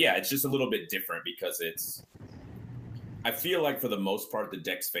 But yeah, it's just a little bit different because I feel like for the most part, the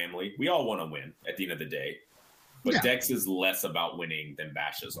Dex family, we all want to win at the end of the day. But Yeah. Dex is less about winning than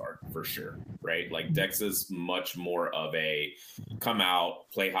bashes are, for sure, right? Like Dex is much more of a come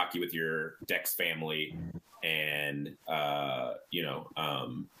out, play hockey with your Dex family, and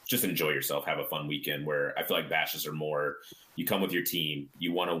just enjoy yourself, have a fun weekend. Where I feel like bashes are more, you come with your team,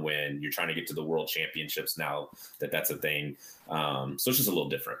 you want to win, you're trying to get to the world championships now that's a thing. So it's just a little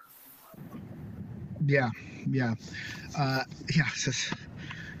different. Yeah.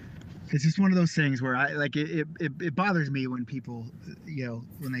 It's just one of those things where I like it bothers me when people,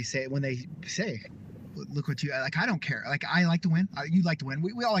 when they say, look what you like. I don't care. Like, I like to win. You like to win.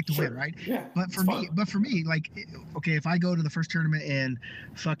 We all like to win, right? Yeah. But for me, like, okay, if I go to the first tournament in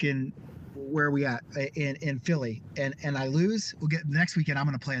fucking where are we at in Philly and I lose, we'll get the next weekend. I'm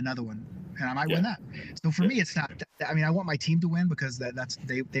going to play another one and I might win that. So for me, it's not. I mean, I want my team to win because that's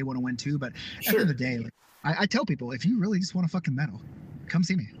they want to win too. But at the end of the day, like, I tell people, if you really just want a fucking medal, come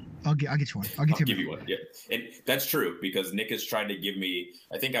see me. I'll get you one. I'll give you one. Yeah, and that's true because Nick has tried to give me.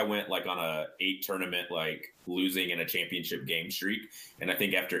 I think I went like on a 8 tournament, like losing in a championship game streak, and I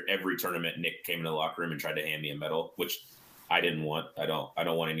think after every tournament, Nick came in the locker room and tried to hand me a medal, which I didn't want. I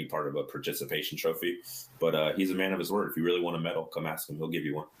don't want any part of a participation trophy. But he's a man of his word. If you really want a medal, come ask him. He'll give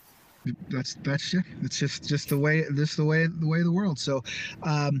you one. That's shit. It's just the way of the world. So,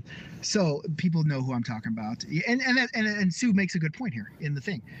 so people know who I'm talking about. And Sue makes a good point here in the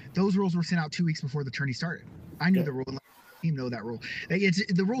thing. Those rules were sent out 2 weeks before the tourney started. I knew the rule. You know that rule. Like, it's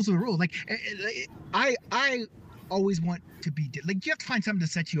the rules are the rule. Like, I always want to be like, you have to find something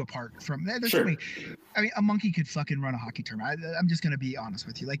to set you apart from. There's so many. I mean, a monkey could fucking run a hockey tournament. I'm just gonna be honest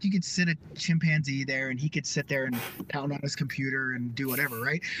with you. Like, you could sit a chimpanzee there, and he could sit there and pound on his computer and do whatever,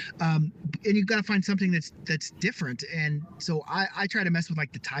 right? And you've got to find something that's different. And so I try to mess with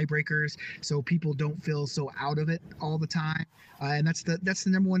like the tiebreakers, so people don't feel so out of it all the time. And that's the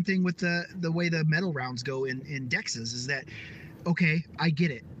number one thing with the way the medal rounds go in Dexes is that, okay, I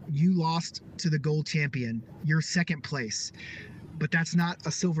get it. You lost to the gold champion. You're second place. But that's not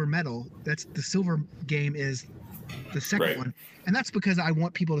a silver medal. That's the silver game is the second one. And that's because I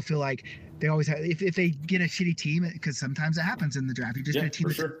want people to feel like they always have, if they get a shitty team, because sometimes it happens in the draft, you just get a team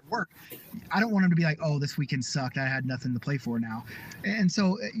that doesn't work. I don't want them to be like, oh, this weekend sucked. I had nothing to play for now. And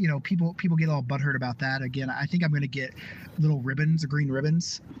so, people get all butthurt about that. Again, I think I'm going to get little ribbons, or green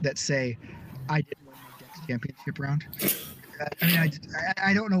ribbons that say, I didn't win my Dex championship round. I mean,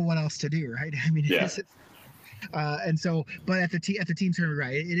 I don't know what else to do, right? I mean, and so, but at the team tournament,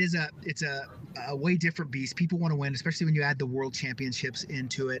 right? It's a way different beast. People want to win, especially when you add the world championships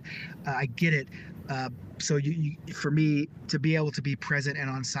into it. I get it. So you for me to be able to be present and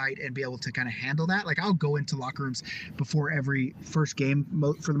on site and be able to kind of handle that, like I'll go into locker rooms before every first game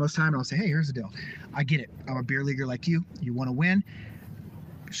for the most time, and I'll say, hey, here's the deal. I get it. I'm a beer leaguer like you. You want to win.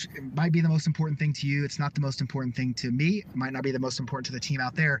 It might be the most important thing to you. It's not the most important thing to me. It might not be the most important to the team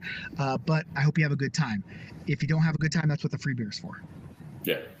out there. But I hope you have a good time. If you don't have a good time, that's what the free beer is for.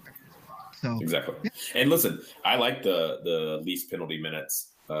 Yeah. So exactly. Yeah. And listen, I like the least penalty minutes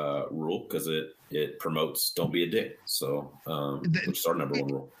rule because it promotes don't be a dick. So which is our number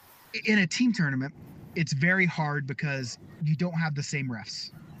one rule. In a team tournament, it's very hard because you don't have the same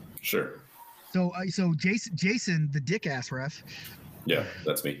refs. Sure. So Jason, the dick ass ref. Yeah,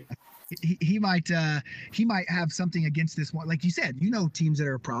 that's me. He might have something against this one, like you said. Teams that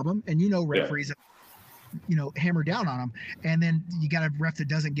are a problem, and referees. Yeah. Hammer down on them, and then you got a ref that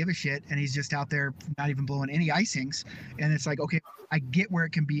doesn't give a shit, and he's just out there not even blowing any icings, and it's like, okay, I get where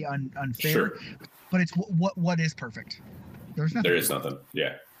it can be unfair, but it's what is perfect. There's nothing. There is nothing.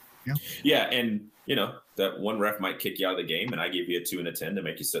 Yeah. Yeah, and that one ref might kick you out of the game, and I give you a 2 and a 10 to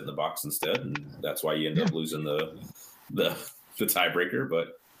make you sit in the box instead, and that's why you end up losing the tiebreaker.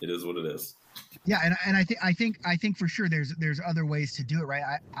 But it is what it is. Yeah, and I think for sure there's other ways to do it,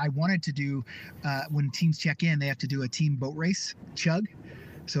 right? I wanted to do when teams check in, they have to do a team boat race chug.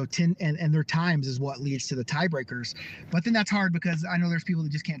 So 10 and their times is what leads to the tiebreakers. But then that's hard because I know there's people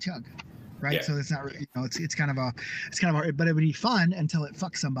that just can't chug, right? Yeah. So it's not it's kind of hard, but it would be fun until it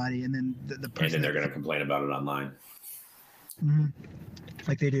fucks somebody, and then the person, and then they're going to complain about it online. Mm-hmm.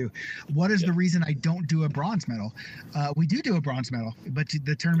 Like they do. What is the reason I don't do a bronze medal? We do a bronze medal, but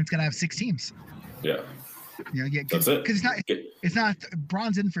the tournament's got to have 6 teams. Yeah. That's it. Because it's not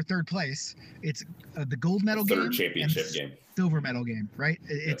bronze in for third place. It's the gold medal game, third championship game, silver medal game, right?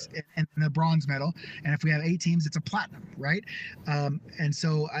 It's and the bronze medal. And if we have 8 teams, it's a platinum, right? And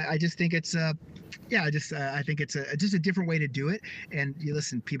so I just think it's I think it's just a different way to do it. And you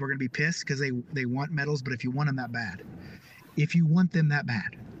listen, people are going to be pissed because they want medals, but if you want them that bad. If you want them that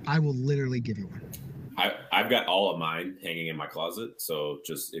bad, I will literally give you one. I've got all of mine hanging in my closet. So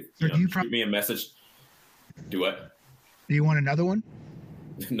just if shoot me a message. Do what? Do you want another one?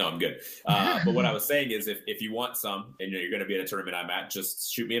 No, I'm good. But what I was saying is if you want some and you're going to be at a tournament I'm at,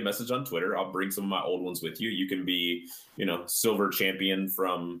 just shoot me a message on Twitter. I'll bring some of my old ones with you. You can be, silver champion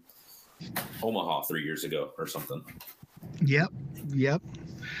from Omaha 3 years ago or something. Yep.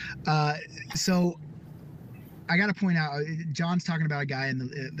 So I got to point out, John's talking about a guy in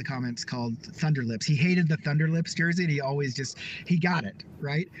the comments called Thunder Lips. He hated the Thunder Lips jersey, and he got it,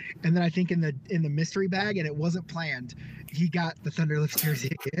 right? And then I think in the mystery bag, and it wasn't planned, he got the Thunder Lips jersey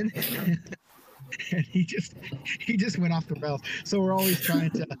again. And he just went off the rails. So we're always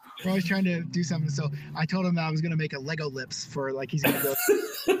trying to do something. So I told him that I was going to make a Lego Lips for, like, he's going to go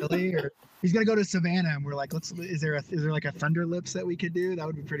to Philly, or he's going to go to Savannah, and we're like, is there like a Thunder Lips that we could do? That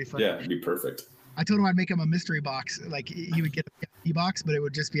would be pretty fun. Yeah, it'd be perfect. I told him I'd make him a mystery box. Like, he would get a VIP box, but it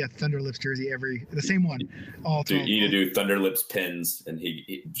would just be a Thunder Lips jersey, the same one. You need to do Thunder Lips pins, and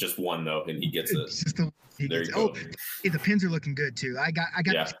he just one though, and he gets it. There you go. Hey, the pins are looking good too. I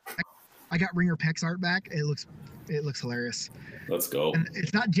got Ringer Peck's art back. It looks hilarious. Let's go. And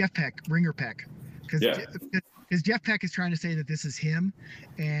it's not Jeff Peck, Ringer Peck, because Jeff Peck is trying to say that this is him,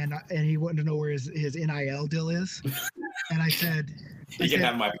 and he wanted to know where his NIL deal is. And I said, you can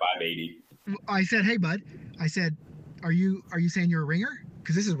have my 580. I said, hey bud, I said, are you saying you're a ringer?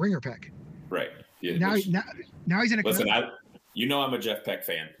 Because this is Ringer Peck. Right. Yeah, now he's in a. Listen, I'm a Jeff Peck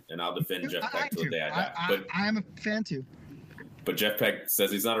fan, and I'll defend Jeff Peck till the day I die. But I am a fan too. But Jeff Peck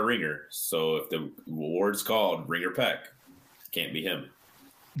says he's not a ringer, so if the award's called Ringer Peck, can't be him.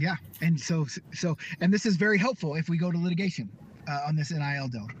 Yeah, and so and this is very helpful if we go to litigation on this NIL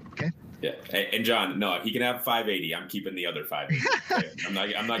deal. Okay. Yeah, and John, no, he can have 580. I'm keeping the other 580.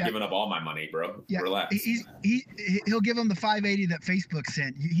 Okay? I'm not giving up all my money, bro. Yeah. Relax. He'll give him the 580 that Facebook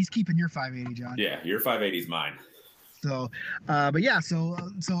sent. He's keeping your 580, John. Yeah, your 580 is mine. So, but yeah, so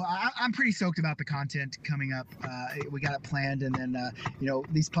I'm pretty stoked about the content coming up. We got it planned, and then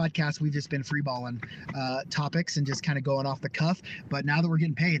these podcasts we've just been freeballing topics and just kind of going off the cuff. But now that we're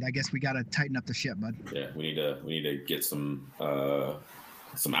getting paid, I guess we got to tighten up the ship, bud. Yeah, we need to get some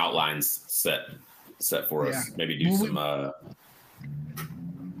outlines set for us. Yeah. Maybe do some.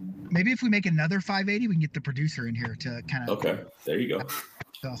 Maybe if we make another 580, we can get the producer in here to kind of. Okay, there you go.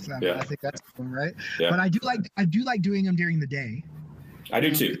 Yeah. I think that's cool, right. Yeah. But I do like doing them during the day. I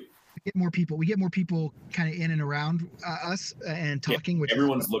do too. We get more people kind of in and around us and talking. Yeah,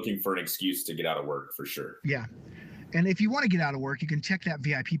 everyone's looking for an excuse to get out of work for sure. Yeah, and if you want to get out of work, you can check that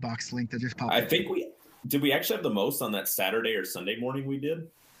VIP box link that just popped. I think we actually have the most on that Saturday or Sunday morning we did.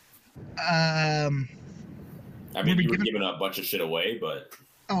 I mean, you were giving a bunch of shit away, but.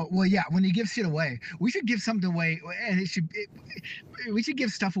 Oh, well, yeah. When you give shit away, we should give something away, and we should give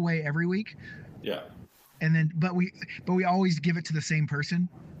stuff away every week. Yeah. And then, but we always give it to the same person.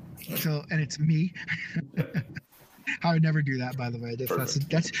 So, and it's me. I would never do that, by the way.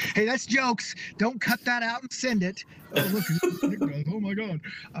 That's jokes. Don't cut that out and send it. Oh, look, oh my God.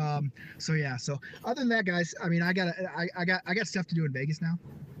 So yeah. So other than that, guys, I mean, I got stuff to do in Vegas now.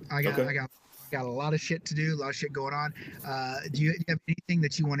 I got a lot of shit to do, a lot of shit going on. Do you have anything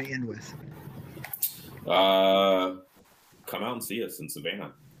that you want to end with? Come out and see us in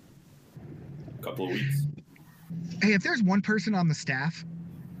Savannah. A couple of weeks. Hey, if there's one person on the staff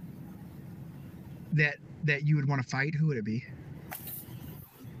that you would want to fight, who would it be?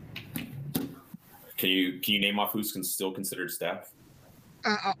 Can you name off who's still considered staff?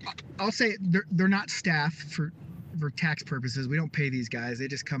 I'll say they're not staff for tax purposes. We don't pay these guys. They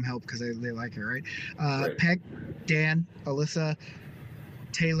just come help because they like it, right? Right. Peg, Dan, Alyssa,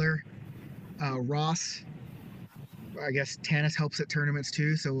 Taylor, Ross. I guess Tanis helps at tournaments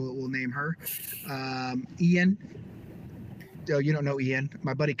too, so we'll name her. Ian. Oh, you don't know Ian.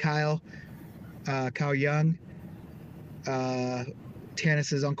 My buddy Kyle. Kyle Young.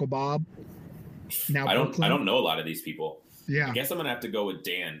 Tanis's Uncle Bob. Now I don't know a lot of these people. Yeah. I guess I'm gonna have to go with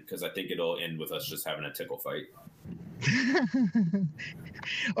Dan because I think it'll end with us just having a tickle fight.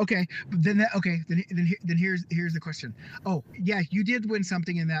 Okay, then here's the question. Oh yeah, you did win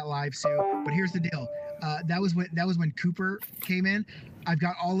something in that live, Sue. But here's the deal. That was when Cooper came in. I've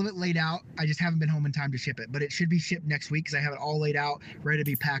got all of it laid out. I just haven't been home in time to ship it, but it should be shipped next week because I have it all laid out, ready to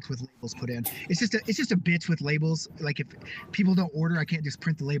be packed with labels put in. It's just a bitch with labels. Like if people don't order, I can't just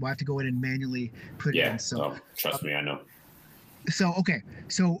print the label. I have to go in and manually put it in. So trust me, I know. So okay,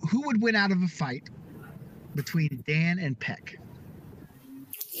 so who would win out of a fight between Dan and Peck?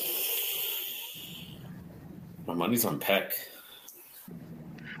 My money's on Peck.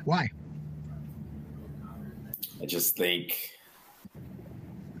 Why? I just think,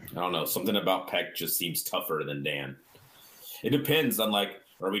 I don't know, something about Peck just seems tougher than Dan. It depends on, like,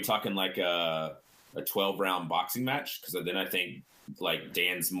 are we talking like a 12-round boxing match, because then I think like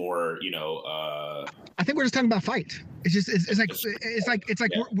Dan's more, I think we're just talking about fight. It's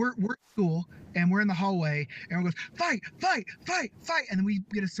like Yeah. we're in school and we're in the hallway and everyone goes fight, and then we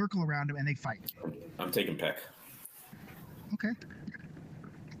get a circle around them and they fight. I'm taking Peck. Okay.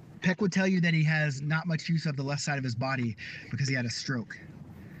 Peck would tell you that he has not much use of the left side of his body because he had a stroke.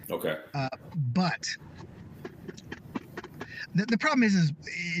 Okay. But the problem is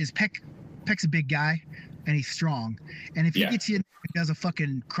Peck's a big guy and he's strong, and if he gets you and does a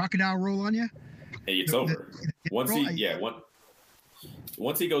fucking crocodile roll on you, Hey, it's over.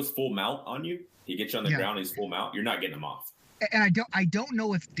 Once he goes full mount on you, he gets you on the ground, he's full mount, you're not getting him off. And I don't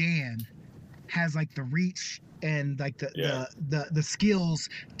know if Dan has like the reach and like the skills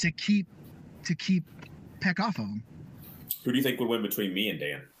to keep Peck off of him. Who do you think would win between me and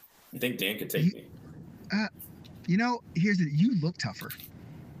Dan? I think Dan could take me. You look tougher.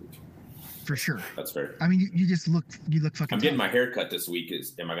 For sure. That's fair. I mean, you look fucking. I'm getting tough. my hair cut this week.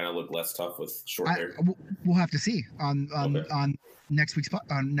 Am I going to look less tough with short hair? We'll have to see on next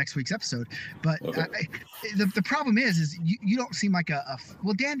week's episode. But Okay. The problem is you don't seem like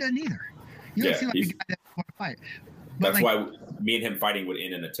well, Dan doesn't either. You don't seem like a guy that want to fight. But that's why me and him fighting would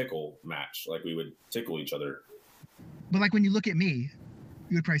end in a tickle match. Like we would tickle each other. But like when you look at me,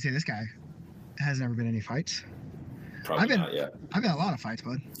 you would probably say this guy has never been in any fights. Probably not yet. I've been in a lot of fights,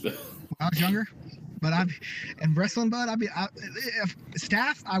 bud. When I was younger, but and wrestling, bud.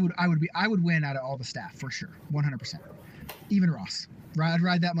 Staff. I would win out of all the staff for sure, 100%. Even Ross. I'd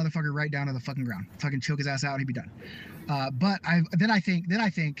ride that motherfucker right down to the fucking ground, fucking choke his ass out, and he'd be done. But I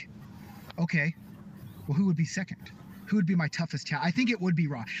think, okay, well, who would be second? Who would be my toughest challenge? I think it would be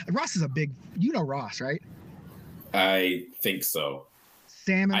Ross. Ross is a big, Ross, right? I think so.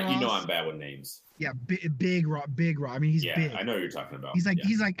 Sam and Ross. You know I'm bad with names. Yeah, big Raw. I mean, he's big. I know what you're talking about. He's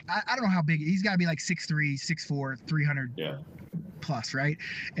like I don't know how big. He's got to be like 6'3", 6'4", 300 plus, right?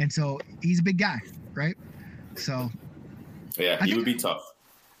 And so he's a big guy, right? So yeah, he would be tough.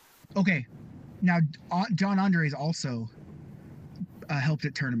 Okay, now John Andres also helped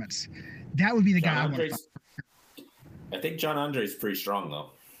at tournaments. That would be the guy I want to fight. I think John Andres is pretty strong though.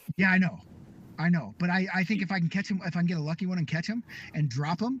 Yeah, I know. But I think if I can catch him, if I can get a lucky one and catch him and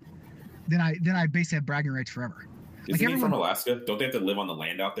drop him, then I basically have bragging rights forever. Isn't he from Alaska? Don't they have to live on the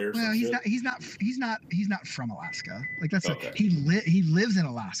land out there? Well, he's not from Alaska. Like that's okay. He lives in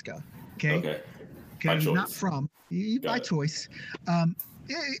Alaska. Okay. By He's choice. not from by choice. I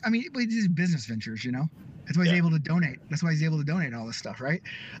mean, these business ventures, That's why he's able to donate. That's why he's able to donate all this stuff, right?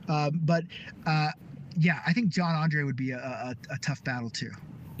 But I think John Andre would be a tough battle too.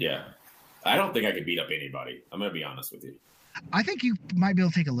 Yeah. I don't think I could beat up anybody. I'm gonna be honest with you. I think you might be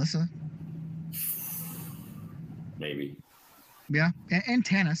able to take Alyssa. Maybe. Yeah, and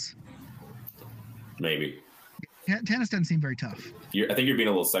Tannis. Maybe. Tannis doesn't seem very tough. I think you're being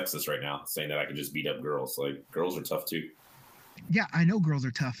a little sexist right now, saying that I could just beat up girls. Like, girls are tough too. Yeah, I know girls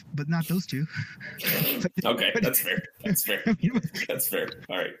are tough, but not those two. Okay, that's fair. That's fair. That's fair.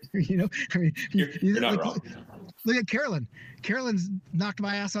 All right. You're not wrong. Look at Carolyn. Carolyn's knocked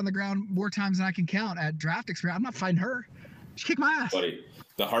my ass on the ground more times than I can count at draft experience. I'm not fighting her. She kicked my ass. Buddy,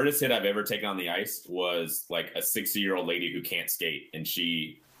 the hardest hit I've ever taken on the ice was like a 60-year-old lady who can't skate, and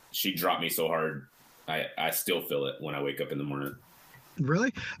she dropped me so hard. I still feel it when I wake up in the morning.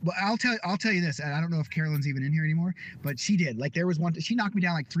 Really? Well, I'll tell you this, and I don't know if Carolyn's even in here anymore, but she did. Like there was one, she knocked me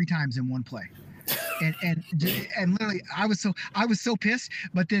down like 3 times in one play. And literally I was so pissed,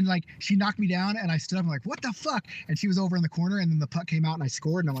 but then like she knocked me down and I stood up and like, what the fuck? And she was over in the corner and then the puck came out and I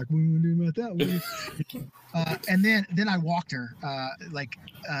scored and I'm like, what are you doing about that? And then I walked her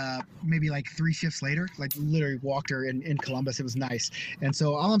maybe like 3 shifts later, like literally walked her in Columbus. It was nice. And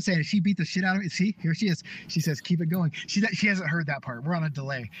so all I'm saying is she beat the shit out of me. See, here she is. She says, keep it going. She hasn't heard that part. We're on a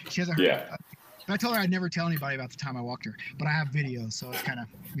delay. She hasn't heard that. I told her I'd never tell anybody about the time I walked her, but I have videos, so it's kind of,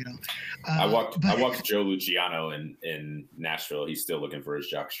 I walked Joe Luciano in Nashville. He's still looking for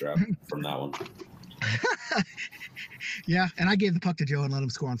his jockstrap from that one. Yeah, and I gave the puck to Joe and let him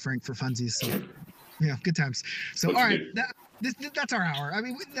score on Frank for funsies. So, good times. So, all right, that's our hour. I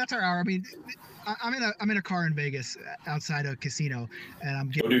mean, that's our hour. I mean, I'm in a car in Vegas outside a casino, and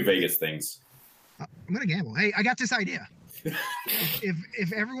I'm Go do Vegas things. I'm gonna gamble. Hey, I got this idea.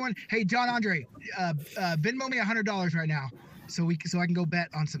 if everyone, hey John Andre, Venmo me $100 right now, so I can go bet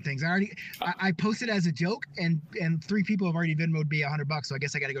on some things. I posted as a joke, and 3 people have already Venmo'd me $100, so I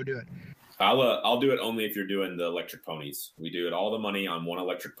guess I got to go do it. I'll do it only if you're doing the electric ponies. We do it all the money on one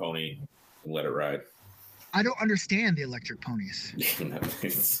electric pony and let it ride. I don't understand the electric ponies.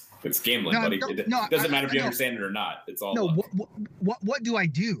 It's gambling, No, buddy. no, It no, doesn't matter if you no. understand it or not. It's all No, luck. what do I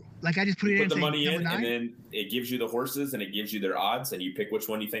do? Like I just put it You in put the and say, money in, number and 9? then it gives you the horses and it gives you their odds, and you pick which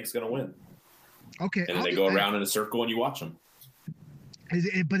one you think's going to win. Okay. And then I'll they do go that. around in a circle and you watch them.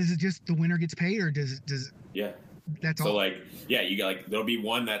 But is it just the winner gets paid, or does Yeah. that's So all? like, yeah, you got like there'll be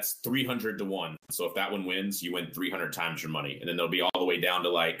one that's 300 to 1. So if that one wins, you win 300 times your money, and then there'll be all the way down to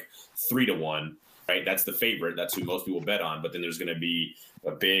like 3 to 1. Right, that's the favorite. That's who most people bet on. But then there's going to be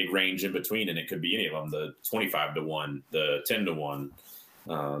a big range in between, and it could be any of them: the 25 to 1, the 10 to 1.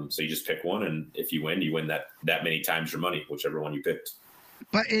 So you just pick one, and if you win that many times your money, whichever one you picked.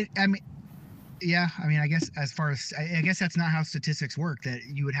 But I guess as far as I guess that's not how statistics work. That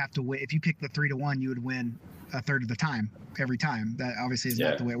you would have to win if you pick the 3 to 1, you would win a third of the time every time. That obviously is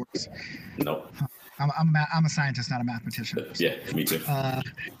not the way it works. No. I'm a scientist, not a mathematician. Yeah, me too.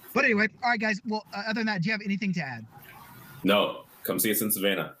 But anyway, all right, guys. Well, other than that, do you have anything to add? No, come see us in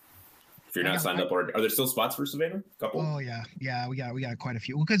Savannah. If you're not signed up already, are there still spots for Savannah? Couple. Oh yeah, we got quite a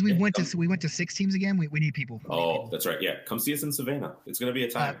few. Because we went to 6 teams again. We need people. That's right. Yeah, come see us in Savannah. It's going to be a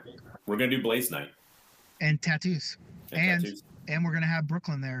time. We're going to do Blaze Night and tattoos, tattoos. and we're going to have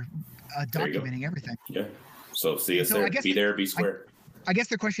Brooklyn there, documenting everything. Yeah. So see us So there. I guess Be there. Be square. I guess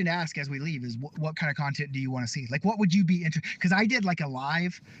the question to ask as we leave is what kind of content do you want to see? Like, what would you be interested? Because I did like a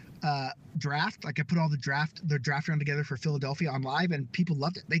live draft. Like I put all the draft round together for Philadelphia on live, and people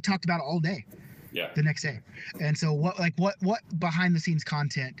loved it. They talked about it all day. Yeah. The next day. And so what behind the scenes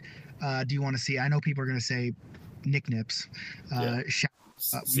content do you want to see? I know people are going to say Nick Nips,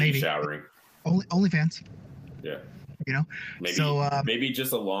 maybe showering. OnlyFans. Yeah. You know. Maybe so maybe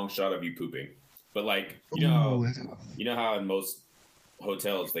just a long shot of you pooping, but like you know how in most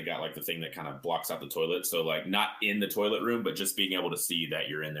hotels they got like the thing that kind of blocks out the toilet, so like not in the toilet room, but just being able to see that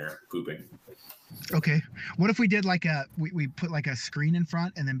you're in there pooping. Okay. What if we did like we put like a screen in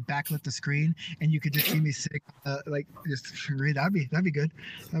front and then backlit the screen, and you could just see me sitting like just read? That'd be good.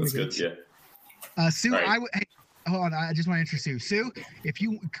 That's good. Yeah. Sue, right. hey, hold on. I just want to introduce you. Sue, if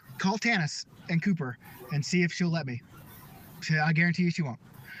you call Tanis and Cooper and see if she'll let me. I guarantee you she won't.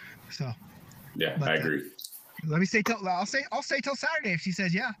 So. Yeah, I agree. Let me say I'll say till Saturday if she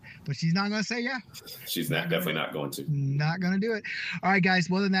says yeah, but she's not going to say yeah. She's definitely not going to. Not going to do it. All right, guys.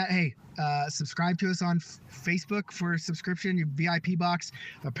 Well, than that, hey, subscribe to us on Facebook for subscription. Your VIP box.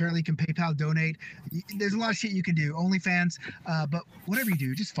 Apparently, you can PayPal donate. There's a lot of shit you can do. OnlyFans. But whatever you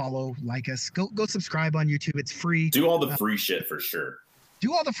do, just follow, like us. Go subscribe on YouTube. It's free. Do all the free shit for sure.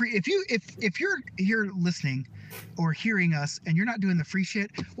 Do all the free. If you're here listening or hearing us and you're not doing the free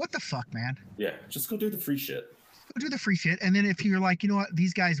shit, what the fuck, man? Yeah, just go do the free shit. Go do the free shit, and then if you're like, you know what,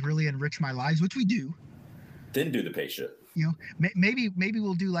 these guys really enrich my lives, which we do. Then do the pay shit. You know, maybe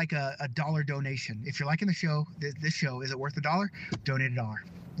we'll do like a $1 donation. If you're liking the show, this show, is it worth $1? Donate $1.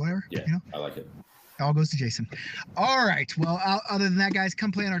 Whatever. Yeah, you know? I like it. All goes to Jason. All right. Well, other than that, guys,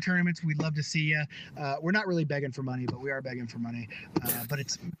 come play in our tournaments. We'd love to see you. We're not really begging for money, but we are begging for money. But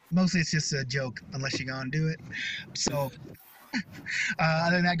it's just a joke unless you go and do it. So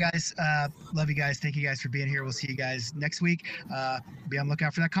other than that, guys, love you guys. Thank you guys for being here. We'll see you guys next week. Be on the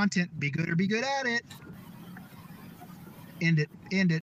lookout for that content. Be good or be good at it. End it.